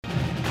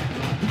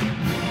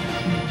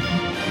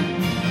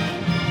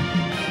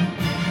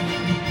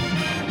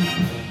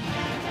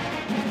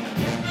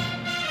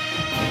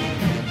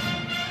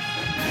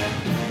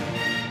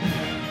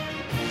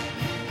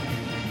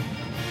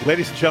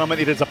Ladies and gentlemen,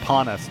 it is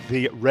upon us.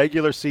 The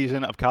regular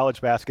season of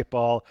college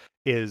basketball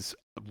is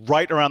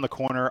right around the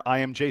corner. I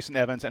am Jason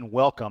Evans, and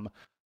welcome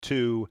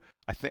to,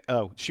 I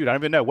don't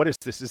even know. What is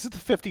this? Is it the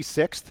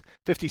 56th,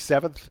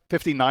 57th,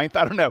 59th?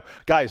 I don't know.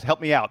 Guys,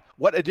 help me out.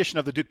 What edition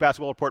of the Duke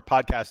Basketball Report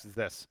podcast is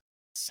this?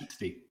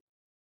 60.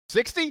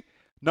 60?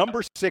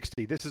 Number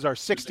 60. This is our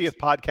 60th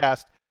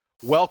podcast.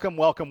 Welcome,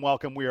 welcome,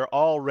 welcome. We are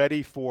all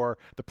ready for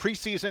the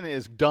preseason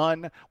is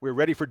done. We're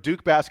ready for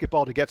Duke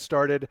basketball to get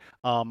started.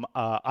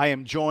 I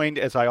am joined,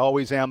 as I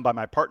always am, by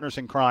my partners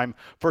in crime.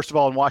 First of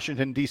all, in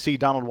Washington, D.C.,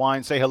 Donald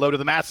Wine. Say hello to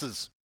the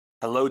masses.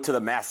 Hello to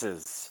the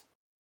masses.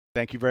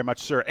 Thank you very much,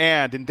 sir.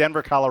 And in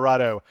Denver,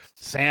 Colorado,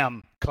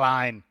 Sam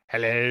Klein.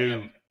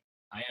 Hello.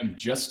 I am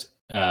just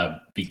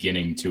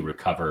beginning to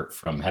recover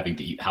from having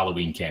to eat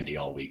Halloween candy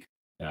all week.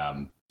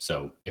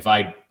 So if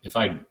I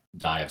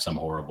die of some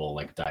horrible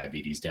like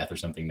diabetes death or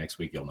something next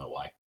week, you'll know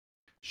why.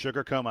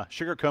 Sugar coma.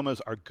 Sugar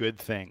comas are good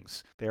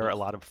things. They are a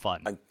lot of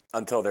fun.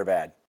 Until they're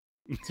bad.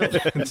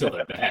 Until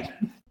they're bad.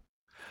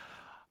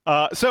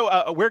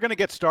 So we're going to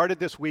get started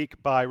this week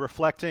by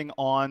reflecting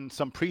on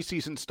some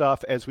preseason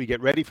stuff as we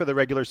get ready for the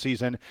regular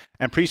season.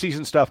 And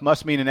preseason stuff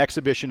must mean an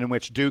exhibition in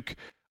which Duke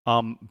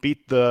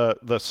beat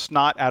the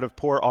snot out of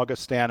poor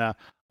Augustana.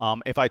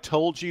 If I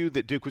told you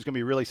that Duke was going to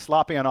be really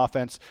sloppy on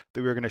offense,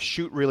 that we were going to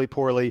shoot really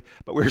poorly,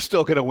 but we were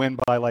still going to win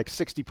by like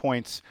 60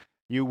 points,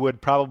 you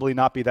would probably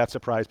not be that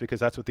surprised because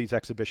that's what these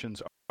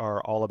exhibitions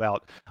are all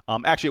about.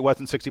 Actually, it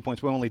wasn't 60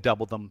 points. We only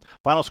doubled them.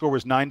 Final score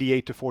was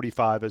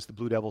 98-45 as the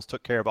Blue Devils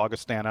took care of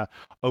Augustana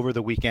over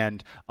the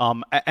weekend.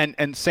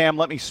 And Sam,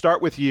 let me start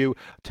with you.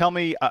 Tell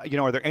me,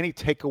 are there any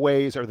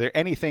takeaways? Are there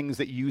any things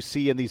that you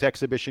see in these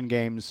exhibition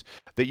games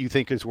that you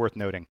think is worth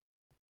noting?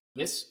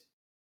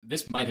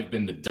 This might have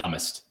been the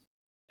dumbest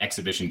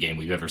exhibition game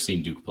we've ever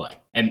seen Duke play.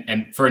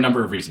 And for a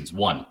number of reasons.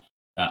 One,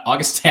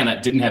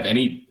 Augustana didn't have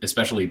any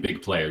especially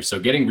big players. So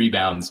getting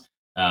rebounds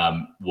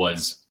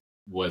was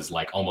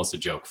like almost a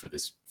joke for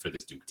this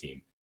Duke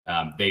team.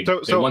 They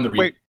won the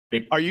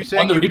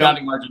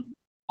rebounding margin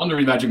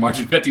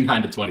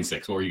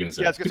 59-26. What were you going to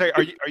say? Yeah, I was going to say,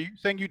 are you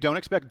saying you don't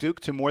expect Duke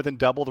to more than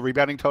double the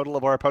rebounding total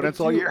of our opponents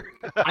all year?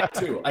 I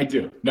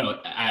do. No,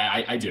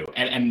 I do.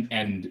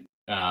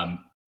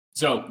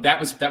 So that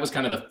was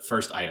kind of the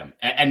first item.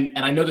 And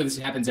I know that this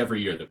happens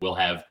every year, that we'll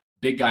have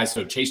big guys.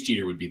 So Chase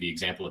Jeter would be the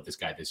example of this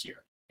guy this year.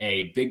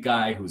 A big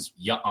guy who's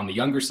on the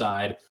younger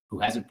side, who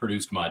hasn't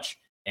produced much,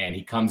 and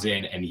he comes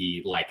in and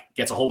he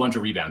gets a whole bunch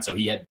of rebounds. So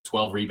he had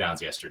 12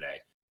 rebounds yesterday.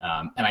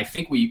 And I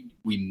think we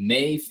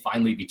may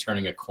finally be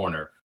turning a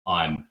corner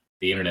on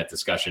the internet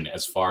discussion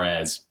as far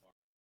as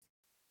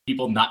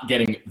people not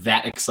getting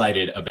that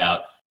excited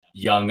about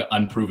young,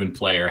 unproven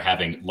player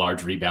having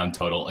large rebound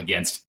total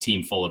against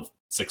team full of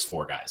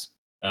 6'4" guys.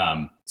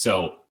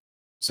 So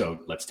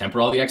let's temper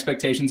all the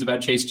expectations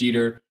about Chase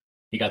Jeter.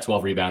 He got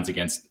 12 rebounds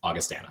against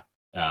Augustana.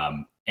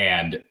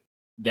 And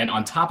then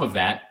on top of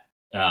that,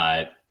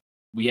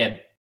 we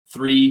had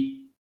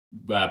three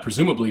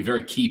presumably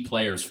very key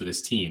players for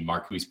this team,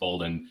 Marquise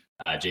Bolden,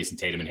 Jason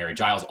Tatum, and Harry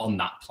Giles, all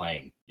not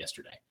playing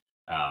yesterday,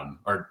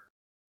 or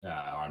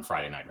on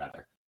Friday night,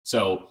 rather.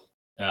 So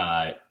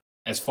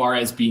as far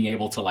as being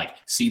able to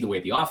see the way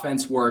the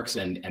offense works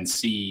and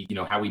see,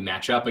 how we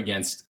match up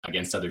against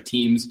other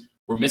teams,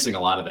 we're missing a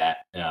lot of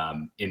that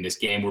in this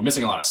game. We're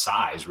missing a lot of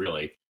size,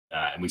 really.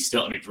 And we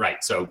still,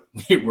 right. So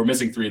we're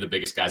missing three of the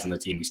biggest guys on the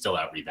team. We still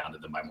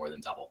out-rebounded them by more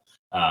than double.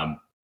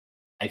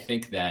 I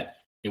think that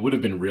it would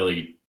have been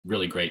really,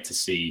 really great to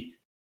see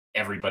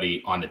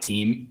everybody on the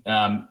team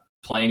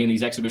playing in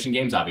these exhibition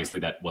games. Obviously,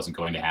 that wasn't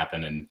going to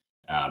happen. And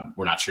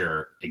we're not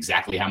sure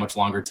exactly how much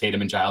longer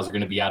Tatum and Giles are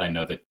going to be out. I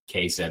know that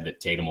Kay said that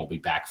Tatum will be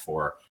back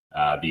for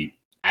the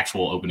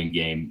actual opening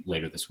game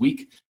later this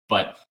week.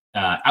 But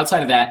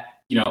outside of that,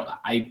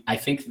 I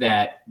think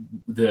that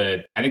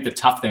the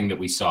tough thing that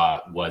we saw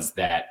was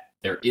that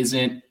there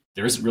isn't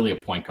really a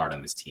point guard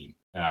on this team.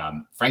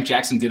 Frank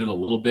Jackson did it a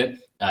little bit.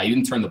 He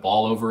didn't turn the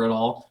ball over at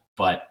all,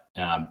 but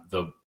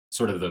the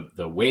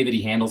way that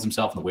he handles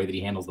himself and the way that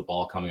he handles the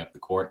ball coming up the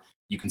court,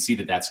 you can see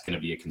that that's going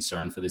to be a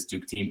concern for this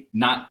Duke team.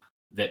 Not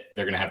that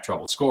they're going to have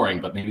trouble scoring,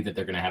 but maybe that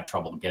they're going to have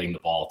trouble getting the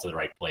ball to the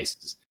right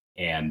places.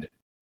 And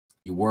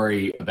you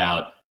worry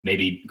about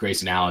maybe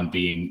Grayson Allen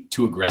being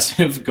too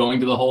aggressive going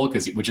to the hole,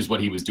 which is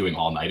what he was doing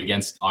all night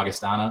against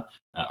Augustana.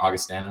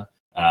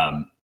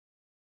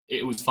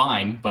 It was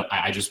fine, but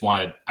I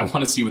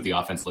want to see what the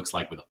offense looks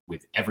like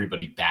with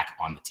everybody back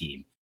on the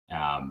team.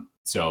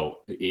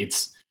 So it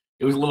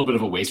was a little bit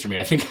of a waste for me.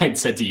 I think I'd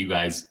said to you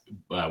guys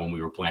when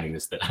we were planning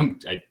this that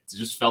I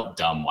just felt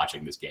dumb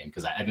watching this game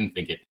because I didn't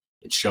think it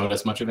showed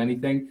us much of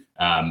anything.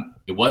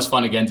 It was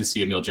fun again to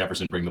see Emil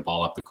Jefferson bring the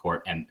ball up the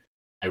court, and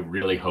I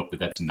really hope that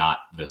that's not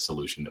the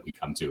solution that we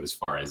come to as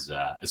far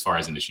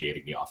as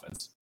initiating the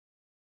offense.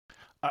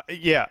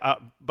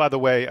 By the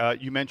way,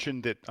 you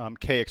mentioned that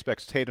Kay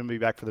expects Tatum to be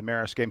back for the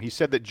Marist game. He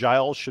said that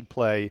Giles should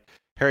play,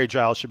 Harry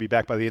Giles should be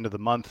back by the end of the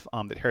month,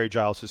 that Harry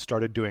Giles has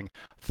started doing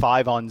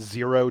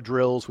 5-on-0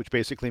 drills, which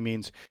basically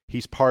means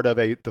he's part of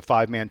the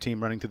 5-man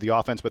team running through the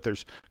offense, but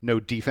there's no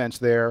defense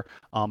there.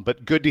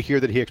 But good to hear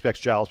that he expects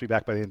Giles to be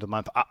back by the end of the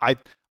month.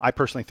 I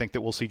personally think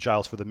that we'll see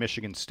Giles for the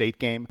Michigan State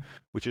game,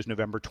 which is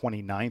November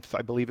 29th,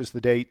 I believe is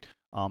the date.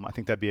 I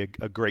think that'd be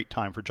a great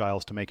time for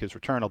Giles to make his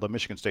return, although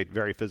Michigan State,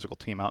 very physical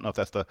team. I don't know if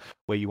that's the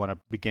way you want to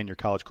begin your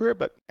college career,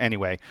 but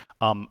anyway,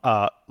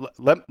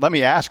 let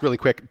me ask really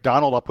quick.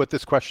 Donald, I'll put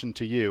this question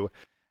to you.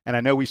 And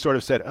I know we sort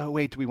of said, oh,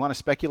 wait, do we want to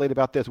speculate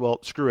about this? Well,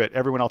 screw it.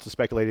 Everyone else is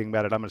speculating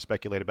about it. I'm going to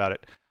speculate about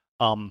it.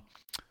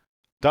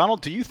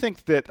 Donald, do you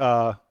think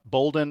that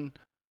Bolden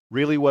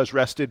really was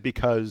rested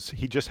because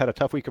he just had a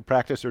tough week of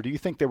practice, or do you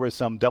think there was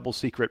some double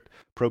secret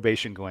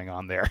probation going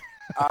on there?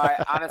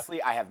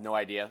 Honestly, I have no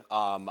idea.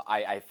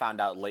 I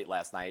found out late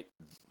last night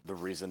the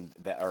reason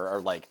that,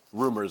 or like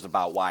rumors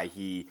about why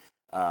he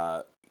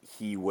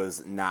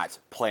was not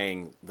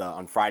playing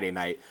on Friday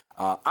night.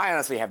 I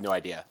honestly have no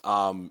idea.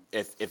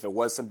 If it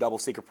was some double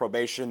secret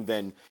probation,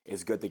 then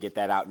it's good to get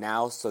that out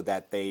now so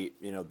that the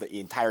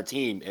entire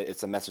team,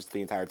 it's a message to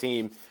the entire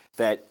team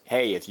that,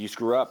 hey, if you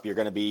screw up, you're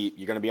going to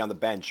be on the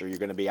bench or you're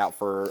going to be out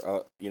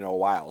for a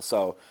while.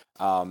 So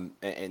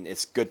and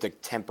it's good to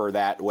temper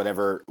that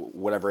whatever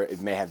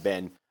it may have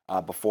been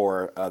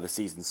before the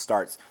season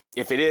starts.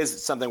 If it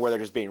is something where they're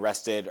just being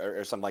rested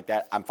or something like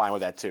that, I'm fine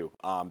with that too.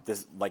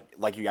 This,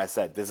 like you guys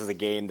said, this is a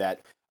game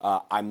that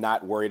I'm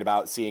not worried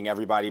about seeing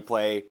everybody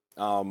play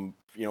 40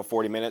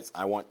 minutes.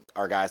 I want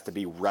our guys to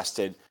be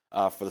rested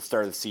for the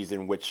start of the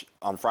season, which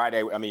on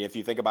Friday, I mean, if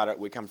you think about it,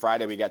 we come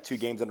Friday, we got 2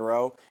 games in a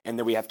row, and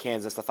then we have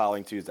Kansas the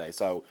following Tuesday.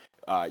 So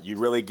you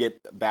really get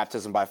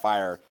baptism by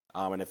fire.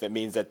 And if it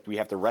means that we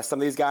have to rest some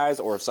of these guys,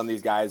 or if some of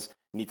these guys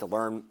need to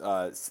learn,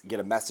 get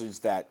a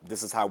message that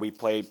this is how we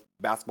play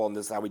basketball and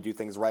this is how we do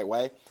things the right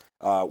way,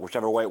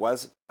 whichever way it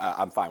was,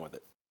 I'm fine with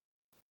it.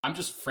 I'm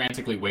just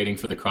frantically waiting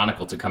for the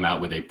Chronicle to come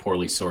out with a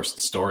poorly sourced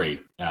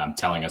story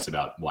telling us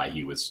about why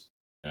he was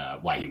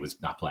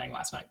not playing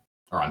last night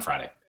or on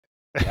Friday.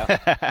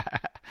 Yeah.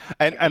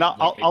 and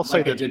I'll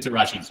say that they did to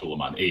Rashid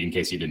Suleiman, in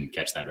case you didn't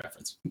catch that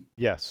reference.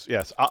 Yes.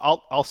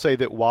 I'll say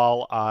that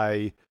while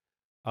I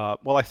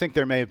think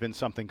there may have been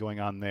something going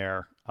on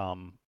there.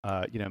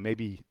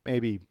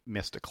 Maybe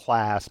missed a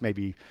class,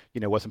 maybe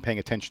wasn't paying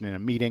attention in a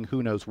meeting.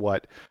 Who knows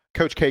what?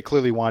 Coach K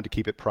clearly wanted to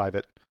keep it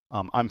private.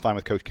 I'm fine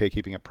with Coach K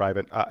keeping it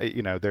private.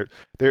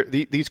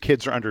 These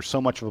kids are under so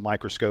much of a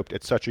microscope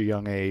at such a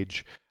young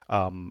age.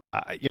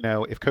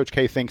 If Coach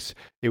K thinks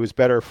it was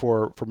better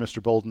for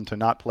Mr. Bolden to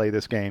not play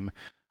this game,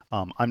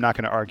 I'm not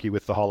going to argue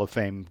with the Hall of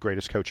Fame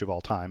greatest coach of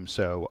all time,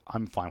 so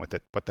I'm fine with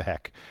it. What the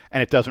heck?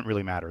 And it doesn't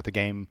really matter. The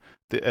game,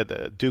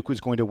 the Duke was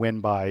going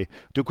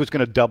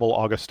to double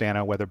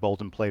Augustana whether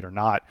Bolden played or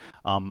not.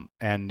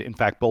 And in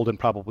fact, Bolden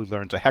probably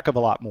learns a heck of a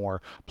lot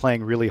more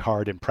playing really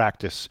hard in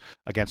practice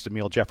against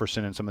Emile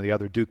Jefferson and some of the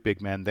other Duke big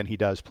men than he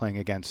does playing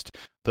against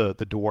the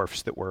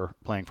dwarfs that were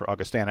playing for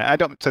Augustana. I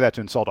don't say that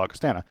to insult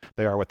Augustana.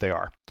 They are what they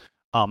are.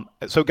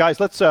 So guys,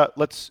 let's. You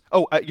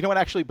know what?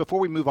 Actually, before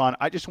we move on,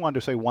 I just wanted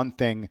to say one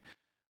thing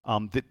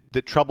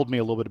that troubled me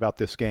a little bit about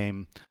this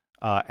game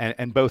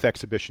and both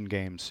exhibition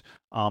games.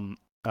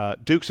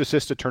 Duke's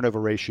assist to turnover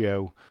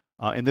ratio.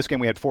 In this game,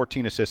 we had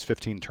 14 assists,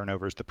 15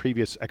 turnovers. The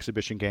previous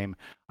exhibition game,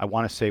 I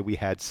want to say we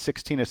had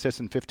 16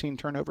 assists and 15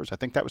 turnovers. I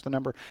think that was the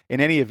number.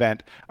 In any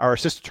event, our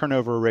assist to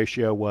turnover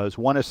ratio was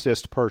 1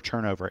 assist per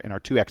turnover in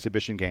our 2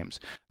 exhibition games.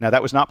 Now,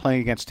 that was not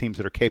playing against teams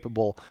that are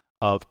capable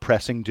of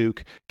pressing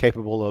Duke,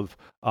 capable of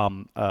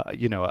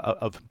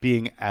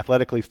being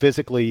athletically,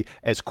 physically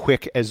as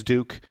quick as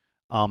Duke.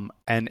 And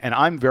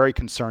I'm very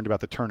concerned about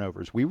the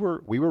turnovers. We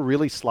were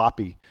really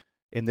sloppy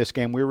in this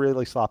game. We were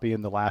really sloppy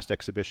in the last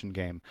exhibition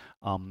game.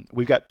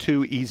 We've got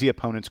 2 easy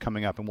opponents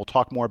coming up, and we'll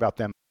talk more about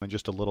them in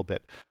just a little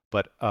bit.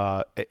 But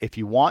if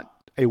you want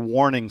a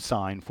warning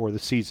sign for the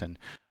season,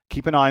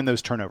 keep an eye on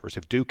those turnovers.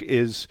 If Duke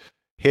is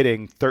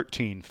hitting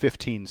 13,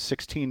 15,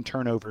 16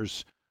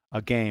 turnovers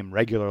a game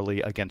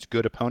regularly against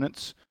good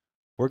opponents,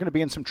 we're going to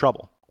be in some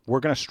trouble. We're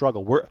going to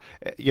struggle.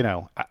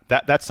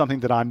 That's something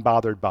that I'm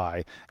bothered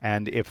by.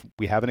 And if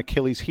we have an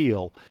Achilles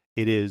heel,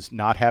 it is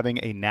not having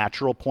a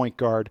natural point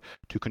guard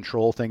to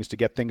control things, to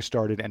get things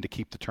started, and to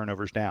keep the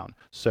turnovers down.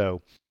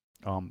 So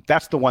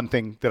that's the one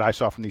thing that I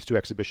saw from these 2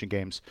 exhibition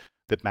games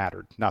that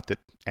mattered. Not that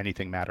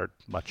anything mattered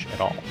much at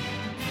all.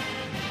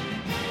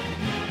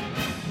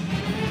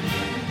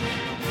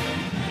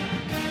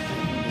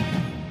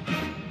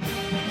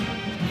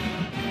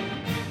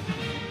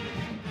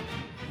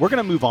 We're going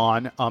to move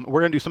on. We're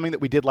going to do something that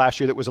we did last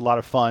year that was a lot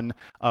of fun.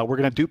 We're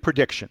going to do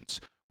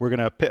predictions.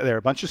 There are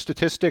a bunch of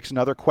statistics and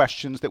other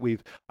questions that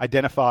we've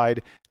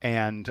identified,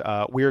 and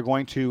we are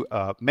going to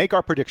make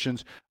our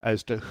predictions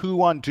as to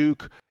who on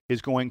Duke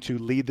is going to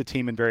lead the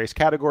team in various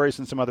categories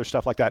and some other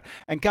stuff like that.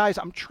 And guys,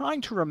 I'm trying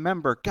to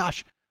remember,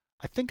 gosh,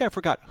 I think I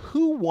forgot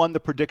who won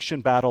the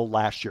prediction battle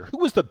last year. Who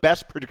was the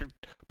best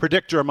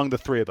predictor among the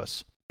 3 of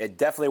us? It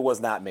definitely was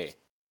not me.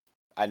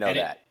 I know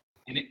that.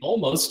 And it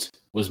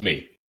almost was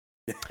me.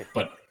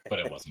 But but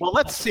it wasn't. Well,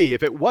 let's see.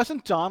 If it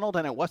wasn't Donald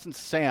and it wasn't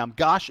Sam,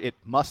 gosh, it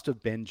must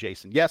have been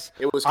Jason. Yes,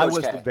 It was I Coach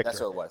was K. the victor. That's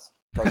who it was.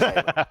 Coach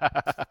K.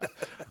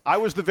 I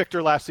was the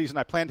victor last season.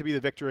 I plan to be the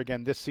victor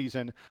again this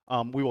season.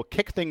 We will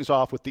kick things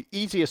off with the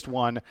easiest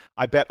one.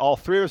 I bet all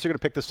three of us are going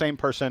to pick the same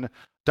person.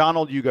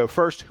 Donald, you go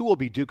first. Who will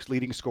be Duke's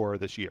leading scorer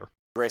this year?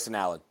 Grayson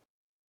Allen.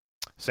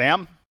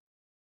 Sam?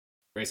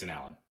 Grayson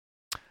Allen.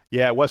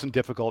 Yeah, it wasn't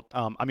difficult.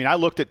 I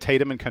looked at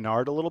Tatum and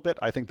Kennard a little bit.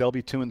 I think they'll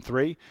be 2 and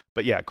 3.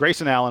 But yeah,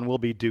 Grayson Allen will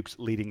be Duke's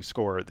leading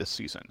scorer this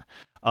season.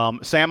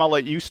 Sam, I'll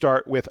let you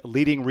start with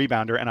leading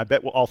rebounder, and I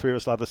bet all three of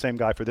us will have the same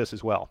guy for this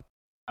as well.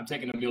 I'm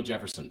taking Emile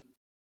Jefferson.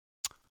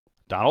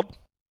 Donald?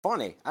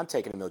 Funny. I'm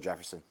taking Emile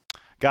Jefferson.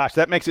 Gosh,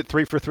 that makes it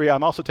 3 for 3.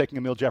 I'm also taking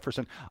Emile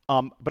Jefferson.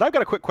 But I've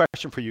got a quick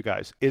question for you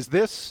guys.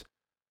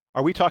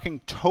 Are we talking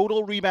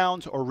total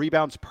rebounds or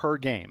rebounds per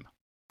game?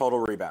 Total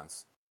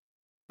rebounds.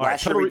 All right,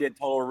 Last year we did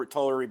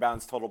total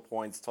rebounds, total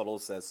points, total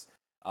assists.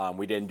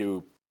 We didn't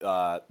do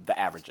the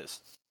averages.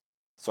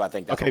 So I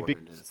think that's what we're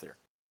going to do this year.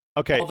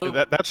 Okay, Although,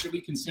 that's should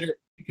we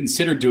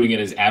consider doing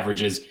it as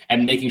averages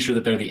and making sure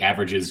that they're the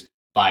averages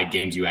by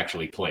games you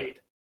actually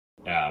played?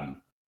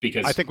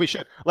 Because I think we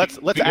should. Let's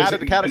add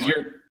a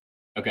category.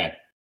 Okay.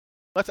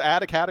 Let's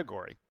add a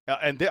category,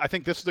 I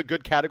think this is a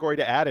good category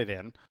to add it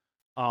in.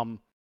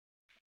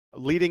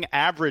 Leading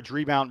average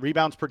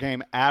rebounds per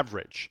game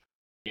average.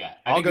 Yeah,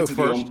 I'll go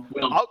first.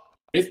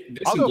 This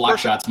and block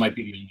shots might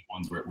be the only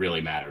ones where it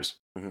really matters.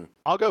 Mm-hmm.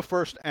 I'll go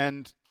first,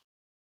 and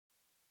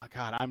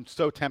God, I'm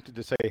so tempted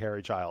to say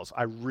Harry Giles.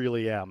 I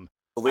really am.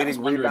 The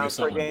leading rebounds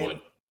per game.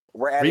 Would.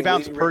 We're adding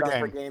rebounds per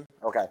game.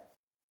 Okay.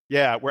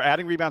 Yeah, we're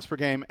adding rebounds per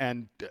game,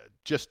 and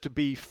just to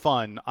be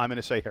fun, I'm going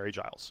to say Harry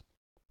Giles.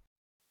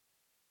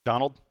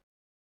 Donald?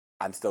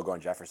 I'm still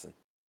going Jefferson.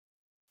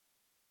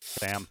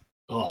 Sam?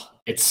 Oh,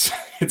 it's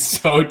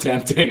so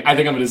tempting. I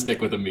think I'm going to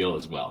stick with Emile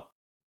as well.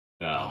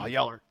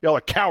 Y'all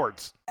are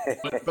cowards.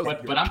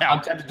 But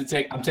I'm tempted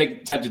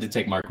to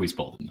take Marquise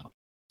Bolden though.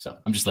 So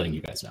I'm just letting you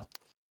guys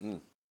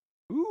know.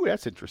 Ooh,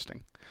 that's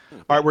interesting.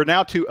 All right, we're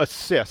now to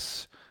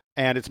assists,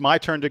 and it's my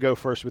turn to go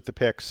first with the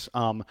picks.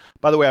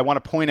 By the way, I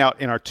want to point out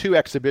in our 2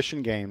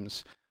 exhibition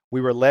games, we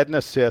were led in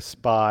assists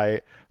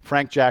by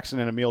Frank Jackson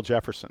and Emile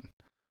Jefferson.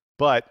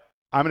 But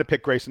I'm going to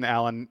pick Grayson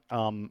Allen.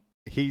 I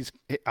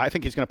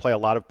think he's going to play a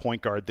lot of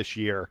point guard this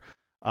year.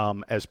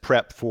 As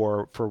prep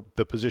for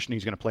the position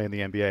he's going to play in the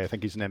NBA. I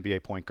think he's an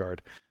NBA point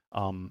guard.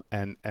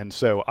 And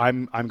so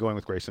I'm going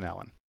with Grayson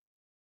Allen.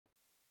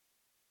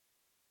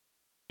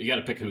 You got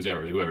to pick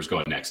whoever's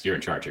going next. You're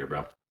in charge here,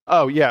 bro.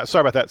 Oh, yeah.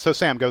 Sorry about that. So,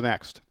 Sam, go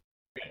next.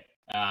 Okay.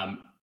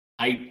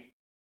 I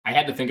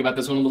had to think about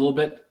this one a little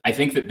bit. I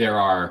think that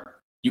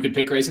you could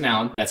pick Grayson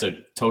Allen. That's a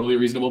totally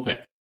reasonable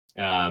pick.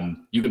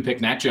 You can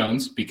pick Matt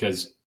Jones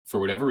because for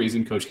whatever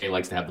reason, Coach K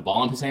likes to have the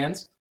ball in his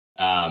hands.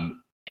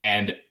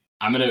 And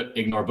I'm going to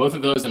ignore both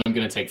of those, and I'm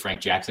going to take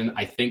Frank Jackson.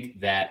 I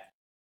think that,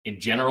 in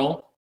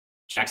general,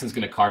 Jackson's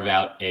going to carve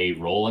out a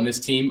role in this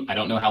team. I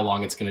don't know how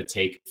long it's going to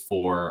take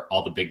for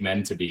all the big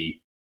men to be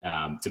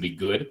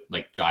good,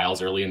 like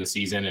Giles early in the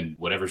season, and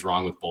whatever's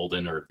wrong with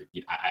Bolden, or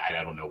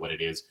I don't know what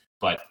it is.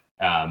 But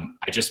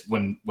I just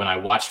when I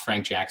watched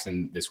Frank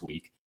Jackson this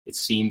week, it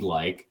seemed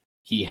like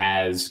he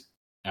has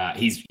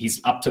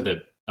he's up to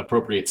the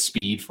appropriate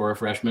speed for a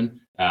freshman,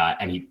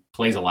 and he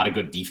plays a lot of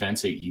good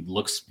defense. He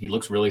looks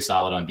really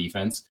solid on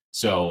defense.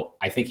 So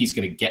I think he's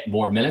going to get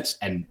more minutes,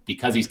 and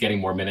because he's getting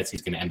more minutes,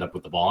 he's going to end up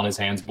with the ball in his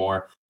hands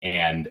more,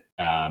 and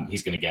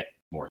he's going to get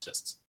more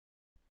assists.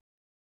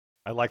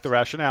 I like the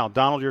rationale.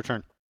 Donald, your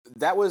turn.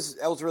 That was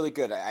really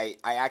good. I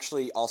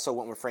actually also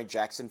went with Frank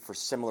Jackson for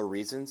similar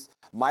reasons.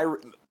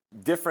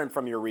 Different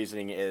from your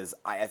reasoning is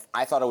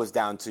I thought it was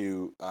down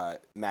to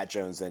Matt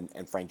Jones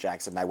and Frank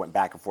Jackson. I went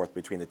back and forth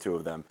between the two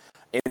of them.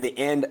 In the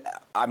end,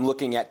 I'm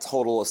looking at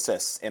total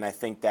assists, and I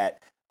think that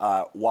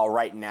while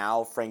right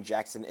now Frank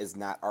Jackson is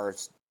not our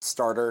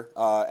starter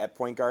at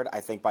point guard,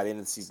 I think by the end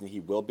of the season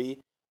he will be.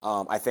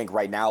 I think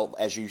right now,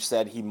 as you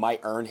said, he might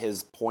earn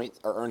his points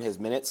or earn his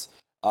minutes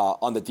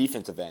on the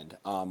defensive end,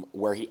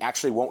 where he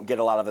actually won't get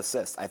a lot of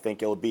assists. I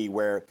think it'll be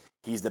where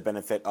he's the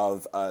benefit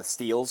of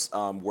steals,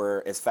 where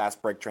it's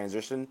fast break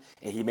transition,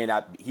 and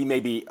he may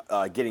be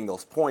getting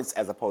those points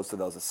as opposed to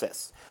those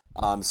assists.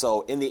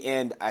 So in the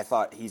end, I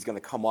thought he's going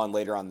to come on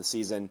later on the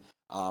season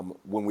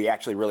when we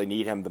actually really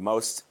need him the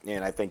most,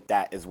 and I think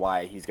that is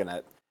why he's going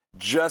to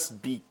just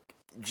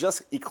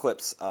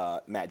eclipse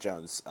Matt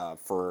Jones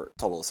for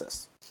total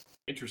assists.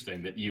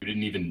 Interesting that you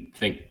didn't even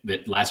think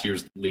that last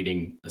year's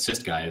leading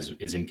assist guy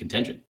is in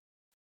contention.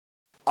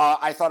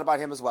 I thought about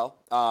him as well,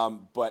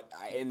 but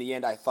in the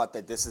end, I thought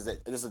that this is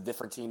a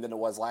different team than it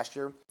was last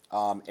year,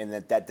 and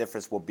that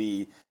difference will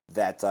be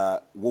that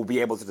we'll be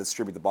able to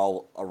distribute the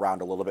ball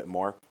around a little bit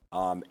more,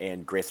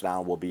 and Grayson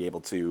Allen will be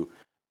able to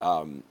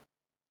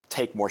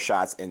take more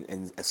shots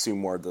and assume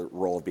more of the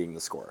role of being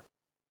the scorer.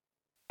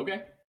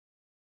 Okay.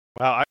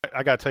 Well,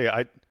 I got to tell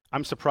you,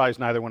 I'm surprised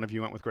neither one of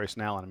you went with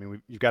Grayson Allen. I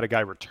mean, you've got a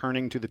guy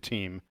returning to the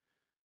team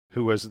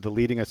who was the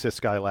leading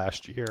assist guy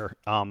last year.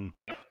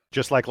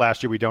 Just like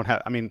last year, we don't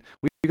have. I mean,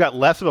 we We got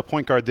less of a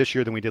point guard this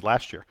year than we did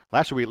last year.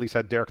 Last year we at least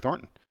had Derek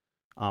Thornton.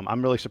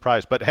 I'm really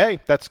surprised, but hey,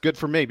 that's good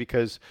for me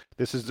because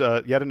this is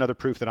yet another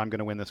proof that I'm going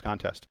to win this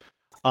contest.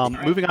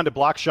 Moving on to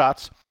block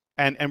shots,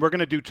 and we're going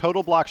to do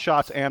total block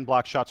shots and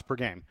block shots per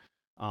game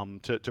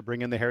to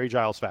bring in the Harry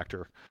Giles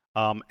factor.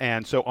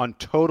 And so on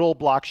total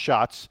block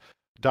shots,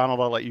 Donald,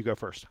 I'll let you go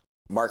first.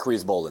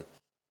 Marquise Bolden.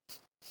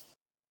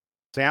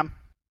 Sam?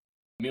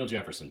 Emil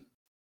Jefferson.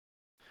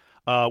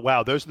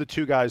 Wow, those are the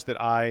two guys that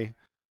I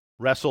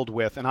wrestled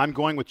with, and I'm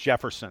going with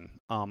Jefferson.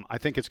 I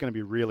think it's going to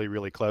be really,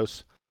 really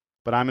close,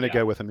 but I'm going to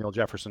go with Emil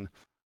Jefferson.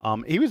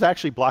 He was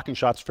actually blocking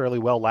shots fairly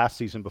well last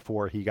season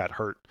before he got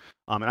hurt,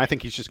 and I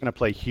think he's just going to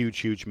play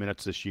huge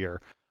minutes this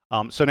year.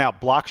 So now,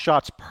 block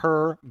shots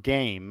per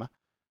game,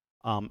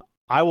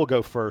 I will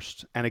go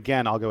first, and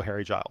again, I'll go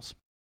Harry Giles.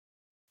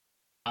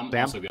 I'm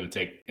Sam? also going to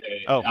take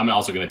Harry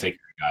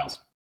Giles.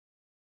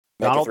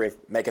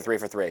 Make it 3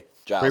 for 3.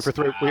 Giles. 3 for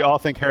 3. We all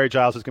think Harry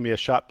Giles is going to be a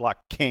shot block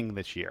king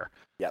this year.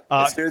 Yep.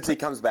 As soon as he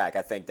comes back,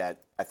 I think that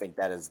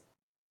is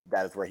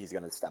where he's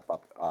going to step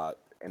up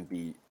and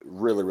be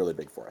really, really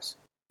big for us.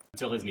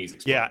 Until his knees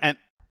explode. Yeah, and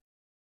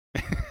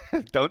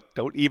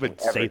don't even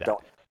say that.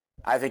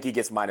 I think he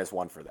gets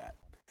 -1 for that.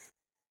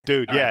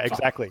 Dude, yeah,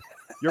 exactly.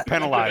 You're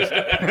penalized.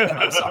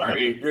 I'm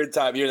sorry. You're in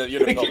time. You're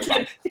the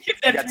public. You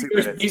got 2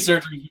 minutes. Knee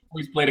surgery before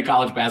he's played a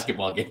college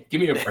basketball game. Give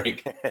me a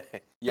break.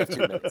 You have 2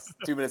 minutes.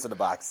 2 minutes in the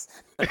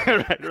box.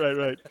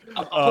 right.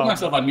 I'll put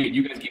myself on mute.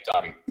 You guys keep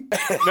talking.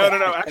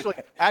 No.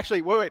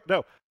 Actually, wait.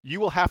 No, you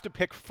will have to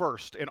pick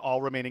first in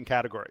all remaining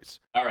categories.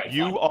 All right.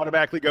 You fine.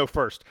 automatically go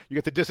first. You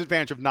get the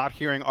disadvantage of not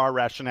hearing our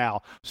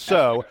rationale.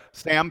 So,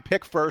 Sam,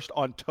 pick first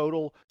on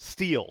total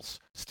steals.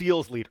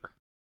 Steals leader.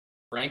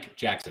 Frank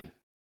Jackson.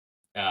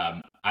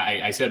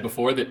 I said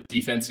before that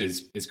defense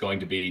is going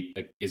to be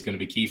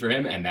key for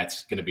him, and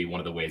that's going to be one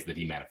of the ways that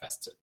he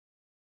manifests it.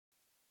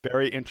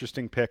 Very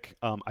interesting pick.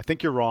 I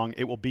think you're wrong.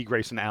 It will be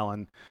Grayson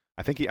Allen.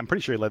 I'm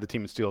pretty sure he led the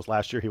team in steals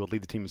last year. He will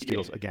lead the team in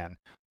steals again.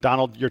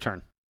 Donald, your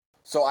turn.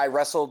 So I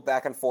wrestled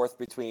back and forth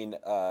between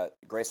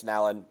Grayson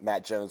Allen,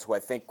 Matt Jones, who I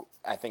think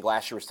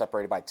last year was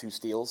separated by 2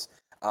 steals,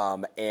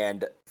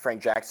 and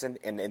Frank Jackson.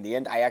 And in the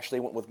end, I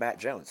actually went with Matt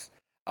Jones.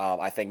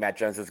 I think Matt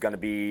Jones is going to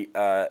be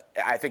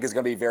it's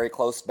going to be a very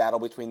close battle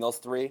between those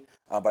 3.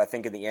 But I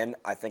think in the end,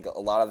 I think a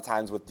lot of the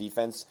times with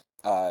defense,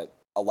 a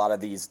lot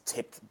of these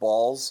tipped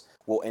balls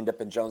will end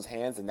up in Jones'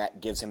 hands, and that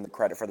gives him the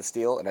credit for the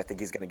steal. And I think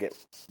he's going to get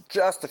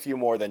just a few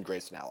more than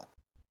Grayson Allen.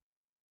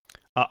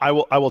 I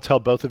will tell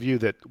both of you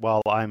that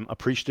while I'm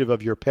appreciative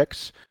of your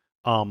picks,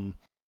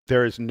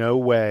 there is no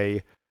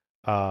way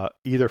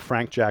either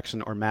Frank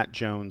Jackson or Matt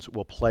Jones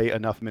will play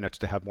enough minutes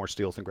to have more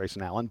steals than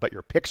Grayson Allen. But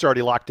your picks are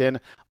already locked in.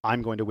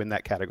 I'm going to win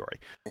that category.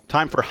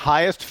 Time for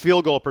highest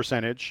field goal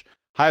percentage.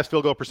 Highest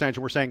field goal percentage,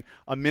 and we're saying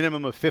a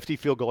minimum of 50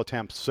 field goal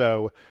attempts.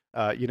 So,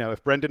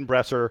 if Brendan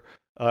Bresser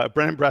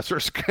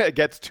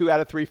gets 2 out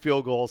of 3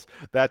 field goals,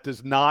 that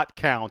does not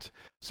count.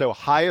 So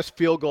highest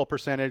field goal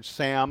percentage,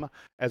 Sam,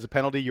 as a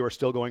penalty, you are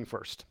still going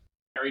first.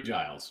 Harry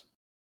Giles.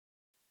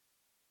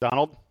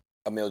 Donald?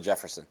 Emil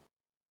Jefferson.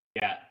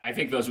 Yeah, I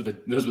think those were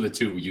the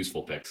 2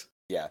 useful picks.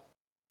 Yeah.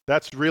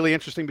 That's really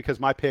interesting because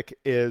my pick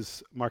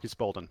is Marquise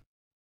Bolden.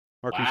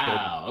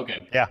 Wow,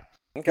 okay. Yeah.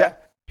 Okay. Yeah.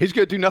 He's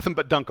going to do nothing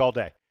but dunk all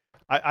day.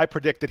 I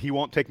predict that he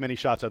won't take many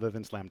shots other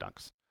than slam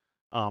dunks.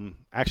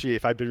 Actually,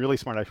 if I'd been really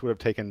smart, I would have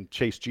taken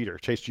Chase Jeter.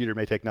 Chase Jeter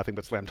may take nothing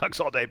but slam dunks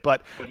all day,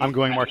 but I'm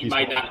going Marquise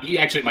Bolden. He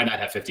actually might not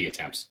have 50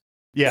 attempts.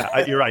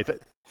 Yeah, you're right.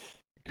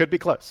 Could be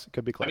close.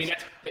 I mean,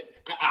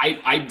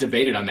 I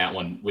debated on that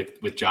one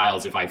with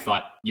Giles if I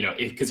thought,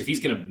 because if he's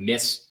going to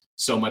miss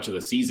so much of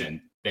the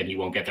season, then he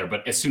won't get there.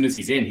 But as soon as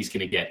he's in, he's going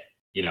to get,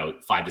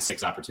 5 to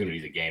 6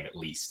 opportunities a game at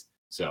least.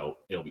 So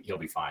he'll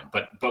be fine.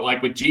 But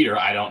like with Jeter,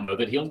 I don't know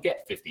that he'll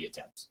get 50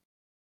 attempts.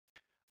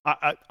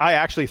 I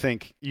actually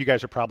think you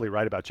guys are probably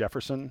right about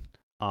Jefferson.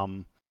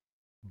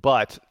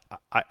 But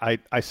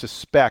I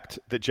suspect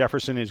that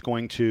Jefferson is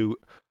going to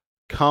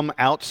come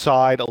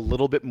outside a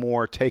little bit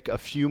more, take a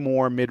few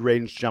more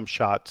mid-range jump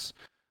shots,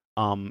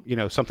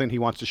 something he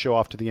wants to show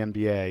off to the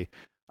NBA.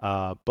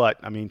 But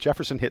I mean,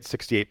 Jefferson hit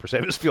 68%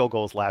 of his field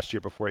goals last year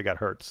before he got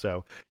hurt.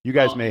 So you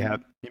guys may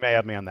have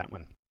me on that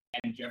one.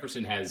 And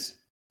Jefferson is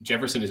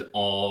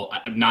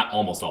not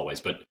almost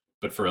always, but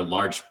for a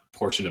large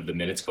portion of the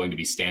minutes going to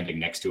be standing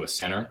next to a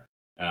center,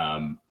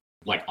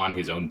 like on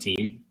his own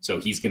team. So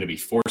he's going to be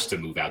forced to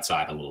move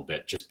outside a little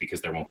bit just because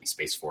there won't be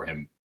space for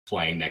him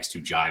playing next to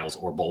Giles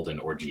or Bolden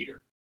or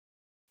Jeter.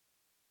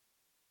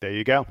 There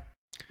you go.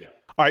 Yeah.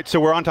 All right,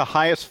 so we're on to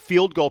highest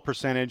field goal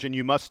percentage, and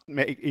you must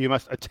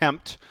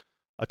attempt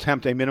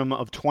a minimum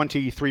of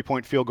 20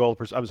 3-point field goal.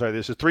 I'm sorry,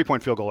 this is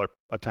 3-point field goal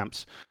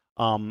attempts.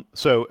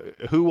 So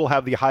who will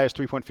have the highest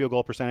 3-point field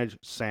goal percentage?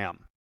 Sam.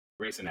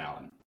 Grayson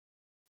Allen.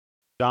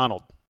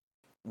 Donald.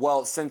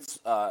 Well, since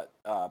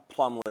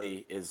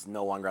Plumlee is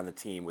no longer on the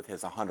team with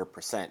his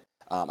 100%,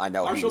 I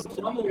know Marshall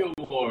Plumlee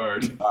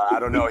Award. I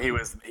don't know. He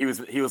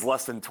was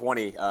less than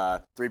 20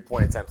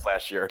 3-point attempts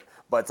last year,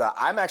 but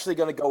I'm actually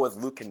going to go with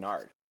Luke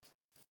Kennard.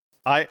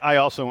 I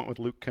also went with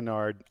Luke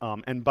Kennard.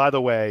 And by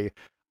the way,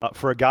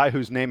 for a guy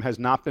whose name has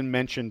not been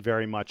mentioned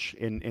very much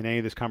in any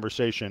of this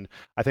conversation,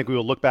 I think we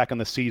will look back on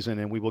the season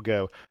and we will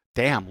go,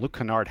 damn, Luke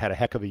Kennard had a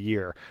heck of a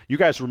year. You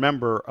guys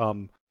remember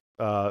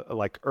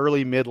like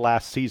early mid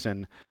last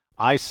season,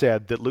 I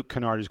said that Luke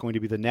Kennard is going to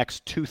be the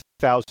next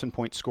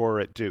 2,000-point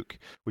scorer at Duke,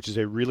 which is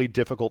a really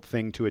difficult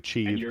thing to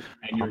achieve.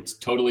 And you're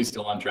totally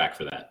still on track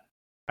for that.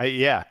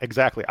 Yeah,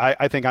 exactly.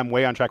 I think I'm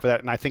way on track for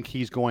that, and I think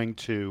he's going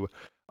to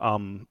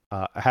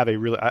have a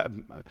really.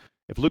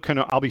 If Luke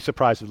Kennard, I'll be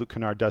surprised if Luke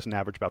Kennard doesn't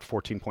average about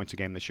 14 points a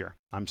game this year.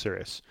 I'm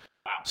serious.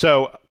 Wow.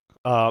 So,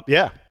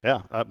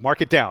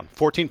 mark it down.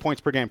 14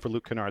 points per game for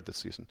Luke Kennard this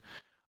season.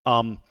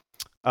 So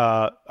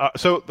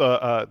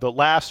the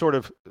last sort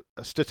of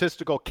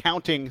statistical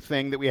counting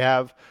thing that we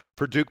have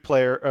for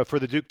for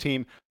the Duke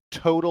team,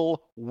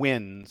 total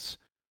wins.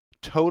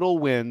 Total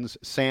wins.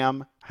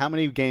 Sam, how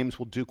many games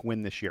will Duke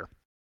win this year?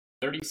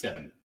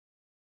 37.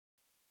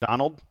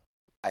 Donald?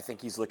 I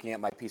think he's looking at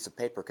my piece of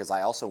paper because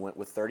I also went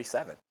with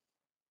 37.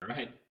 All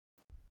right.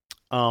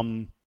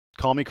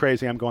 Call me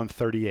crazy. I'm going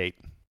 38.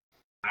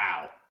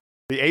 Wow.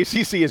 The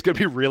ACC is going to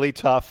be really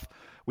tough.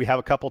 We have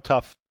a couple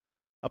tough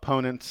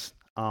opponents.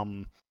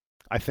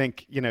 I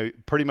think,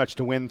 pretty much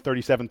to win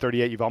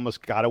 37-38, you've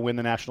almost got to win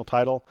the national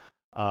title.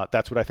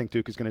 That's what I think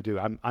Duke is going to do.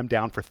 I'm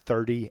down for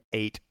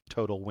 38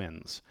 total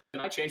wins.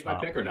 Can I change my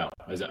pick or no?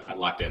 Is that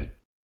locked in?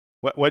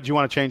 What do you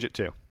want to change it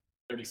to?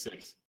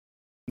 36.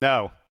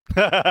 No.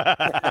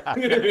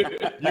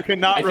 You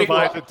cannot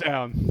revise it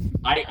down.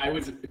 I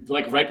was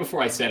like, right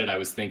before I said it, I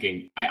was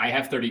thinking I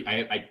have 30.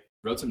 I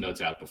wrote some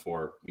notes out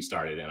before we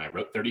started, and I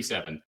wrote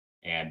 37.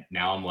 And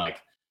now I'm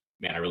like,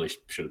 man, I really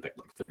should have picked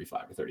like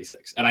 35 or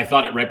 36. And I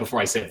thought it right before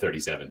I said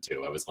 37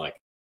 too. I was like,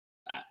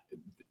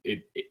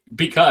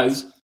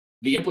 because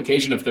the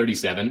implication of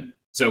 37.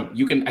 So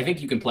I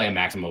think you can play a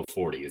maximum of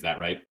 40. Is that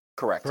right?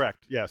 Correct.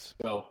 Yes.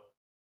 So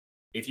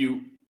if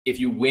you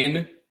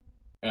win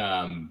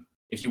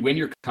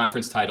your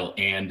conference title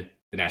and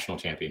the national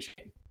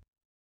championship,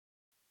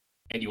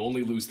 and you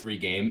only lose 3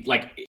 games,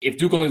 like if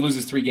Duke only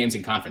loses 3 games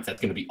in conference, that's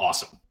going to be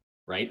awesome,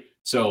 right?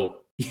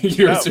 So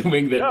you're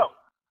assuming that. No,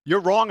 you're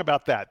wrong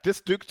about that.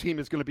 This Duke team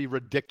is going to be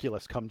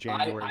ridiculous come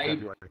January and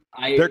February.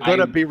 They're going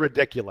to be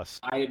ridiculous.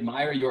 I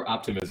admire your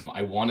optimism.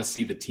 I want to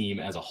see the team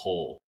as a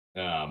whole,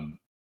 and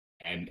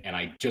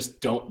I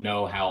just don't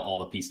know how all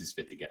the pieces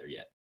fit together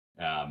yet.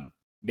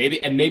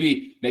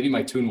 Maybe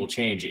my tune will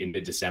change in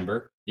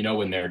mid-December.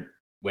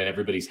 When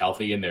everybody's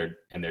healthy and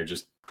they're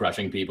just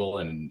crushing people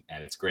and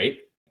it's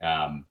great.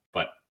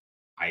 But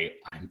I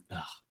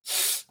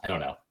don't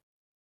know.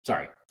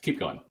 Sorry, keep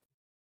going.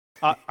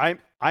 I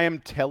am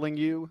telling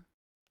you,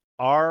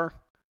 our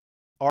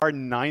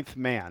ninth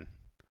man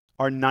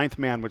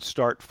would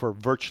start for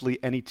virtually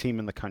any team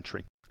in the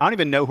country. I don't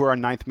even know who our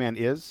ninth man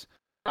is.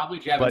 Probably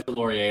Javin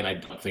DeLaurier, and I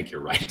don't think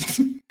you're right.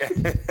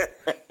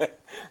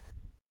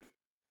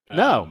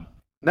 No.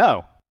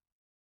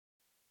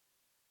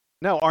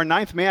 Our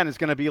ninth man is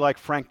going to be like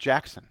Frank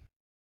Jackson.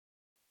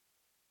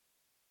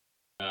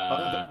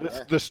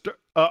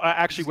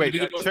 Actually, wait,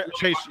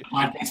 Chase.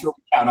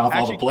 Count off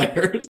all the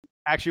players.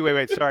 Actually,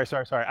 wait. Sorry.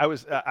 I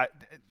was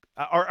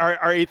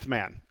our eighth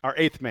man. Our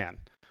eighth man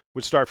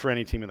would start for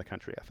any team in the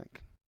country, I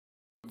think.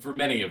 For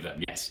many of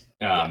them, yes.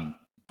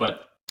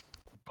 But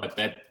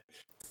that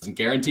doesn't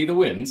guarantee the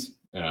wins.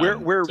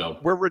 We're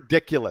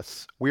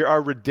ridiculous. We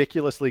are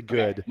ridiculously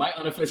good. Okay. My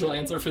unofficial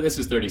answer for this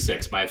is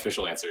 36. My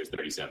official answer is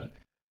 37.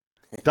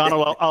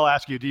 Donald, I'll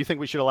ask you. Do you think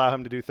we should allow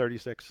him to do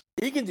 36?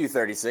 He can do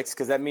 36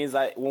 because that means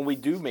when we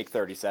do make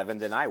 37,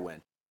 then I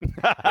win.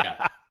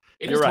 Yeah.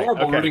 It's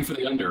horrible rooting for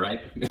the under,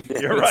 right?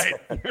 You're right.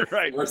 You're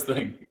right. Worst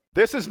thing.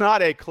 This is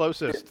not a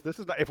closest. This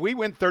is not, if we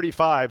win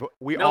 35, I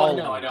know.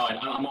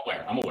 I'm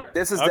aware.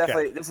 This is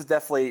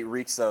definitely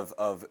reeks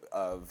of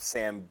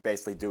Sam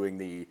basically doing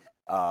the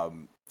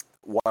 $1.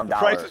 The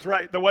price is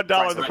right. The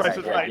 $1. The price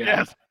is right. Yeah.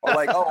 Yes. Or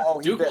like,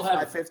 Duke will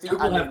have 550. Duke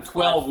will have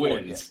 12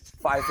 wins.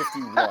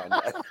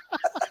 551.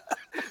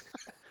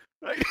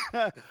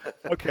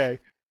 Okay.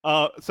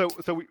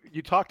 So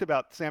you talked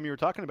about, Sam. You were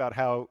talking about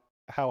how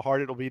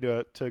hard it'll be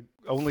to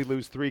only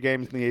lose 3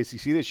 games in the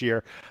ACC this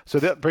year. So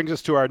that brings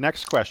us to our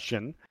next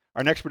question,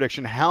 our next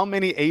prediction. How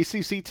many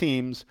ACC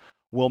teams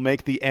will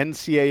make the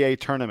NCAA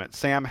tournament?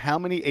 Sam, how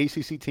many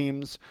ACC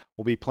teams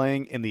will be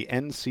playing in the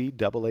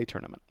NCAA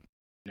tournament?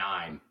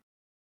 9.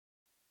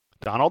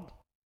 Donald?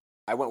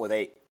 I went with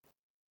 8.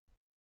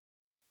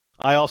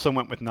 I also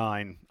went with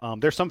 9.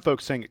 There's some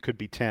folks saying it could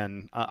be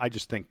 10. I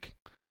just think.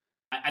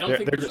 I don't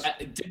think.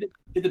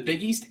 Did the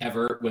Big East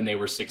ever, when they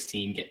were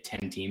 16, get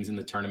 10 teams in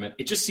the tournament?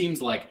 It just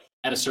seems like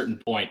at a certain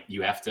point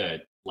you have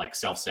to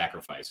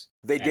self-sacrifice.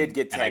 They did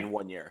get 10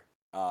 one year.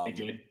 They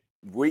did.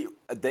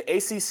 The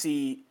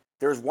ACC.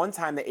 There was one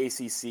time the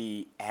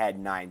ACC had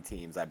 9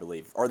 teams, I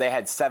believe, or they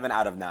had 7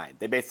 out of 9.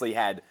 They basically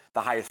had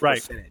the highest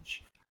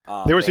percentage.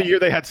 There was a year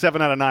they had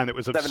 7 out of 9 that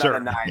was absurd.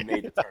 7 out of 9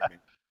 made the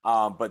tournament.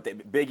 But the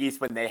Big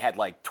East, when they had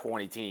like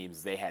 20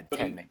 teams, they had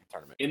 10 make the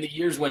tournament. In the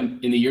years when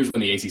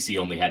the ACC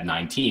only had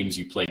 9 teams,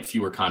 you played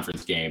fewer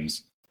conference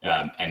games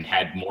and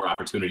had more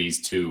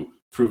opportunities to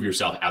prove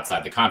yourself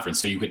outside the conference.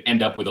 So you could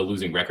end up with a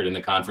losing record in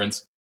the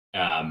conference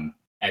and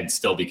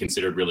still be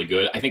considered really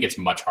good. I think it's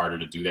much harder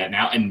to do that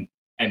now. And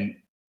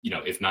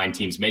if 9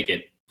 teams make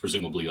it,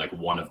 presumably like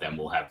one of them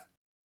will have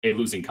a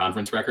losing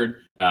conference record,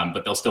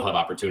 but they'll still have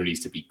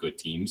opportunities to beat good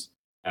teams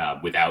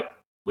without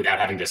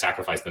having to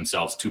sacrifice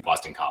themselves to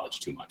Boston College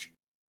too much.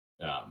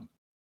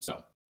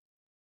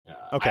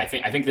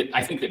 Okay. I think that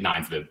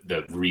 9's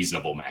the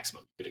reasonable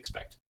maximum you could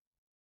expect.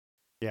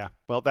 Yeah,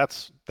 well,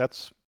 that's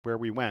where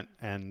we went,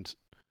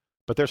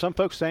 but there's some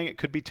folks saying it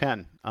could be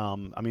 10.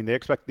 They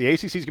expect the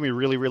ACC is going to be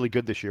really, really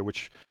good this year,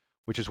 which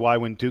is why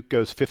when Duke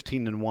goes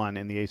 15-1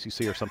 in the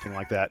ACC or something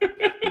like that.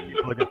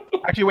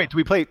 Actually, wait, do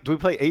we play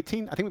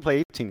 18? I think we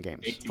play 18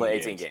 games.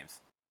 18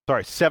 games.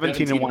 Sorry,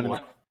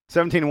 17-1.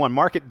 17-1.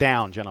 Mark it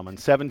down, gentlemen.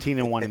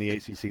 17-1 in the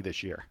ACC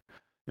this year.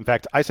 In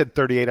fact, I said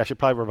 38. I should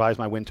probably revise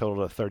my win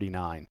total to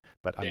 39,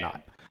 but I'm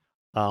not.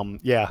 I'm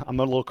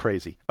a little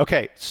crazy.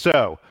 Okay,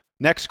 so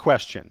next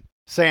question.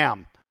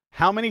 Sam,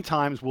 how many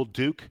times will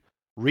Duke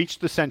reach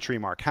the century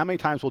mark? How many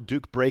times will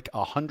Duke break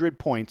 100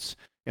 points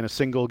in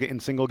single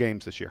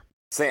games this year?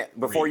 Sam,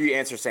 before you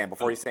answer, I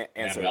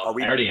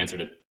already answered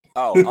it.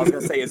 Oh, I was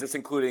going to say, is this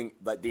including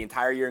the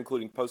entire year,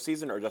 including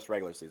postseason, or just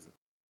regular season?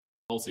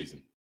 Whole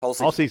season.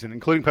 All season,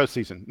 including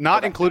postseason,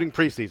 not including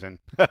preseason.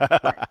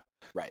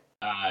 Right.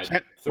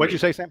 What'd you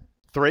say, Sam?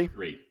 3?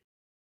 3.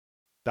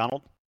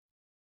 Donald?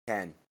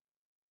 10.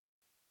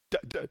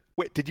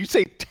 Wait, did you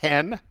say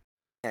 10?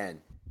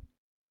 10.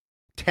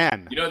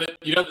 10. You know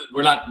that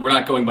we're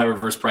not going by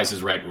reverse Price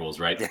is Right rules,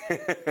 right?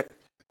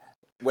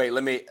 Wait,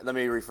 let me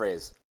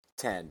rephrase.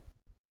 10.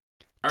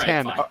 All right,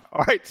 10. Fine.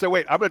 All right, so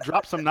wait, I'm going to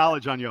drop some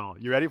knowledge on y'all.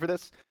 You ready for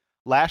this?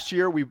 Last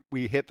year,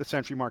 we hit the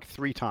century mark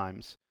 3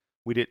 times.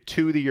 We did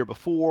 2 the year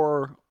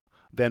before,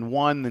 then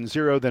 1, then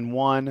 0, then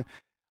 1.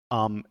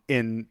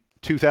 In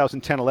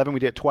 2010-11, we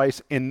did it twice.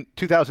 In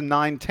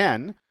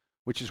 2009-10,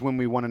 which is when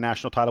we won a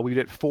national title, we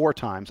did it 4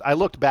 times. I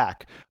looked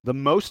back. The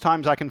most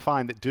times I can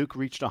find that Duke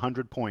reached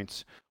 100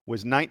 points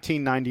was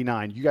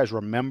 1999. You guys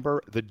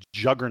remember the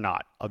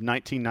juggernaut of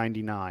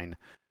 1999.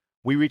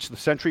 We reached the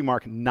century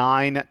mark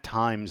 9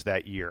 times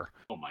that year.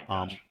 Oh, my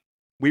gosh.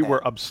 We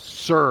were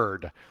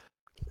absurd.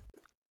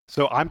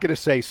 So I'm going to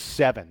say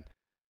 7.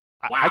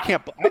 Wow.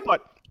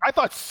 I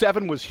thought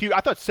 7 was huge. I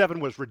thought 7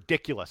 was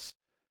ridiculous.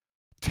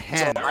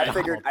 10. So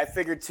I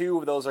figured 2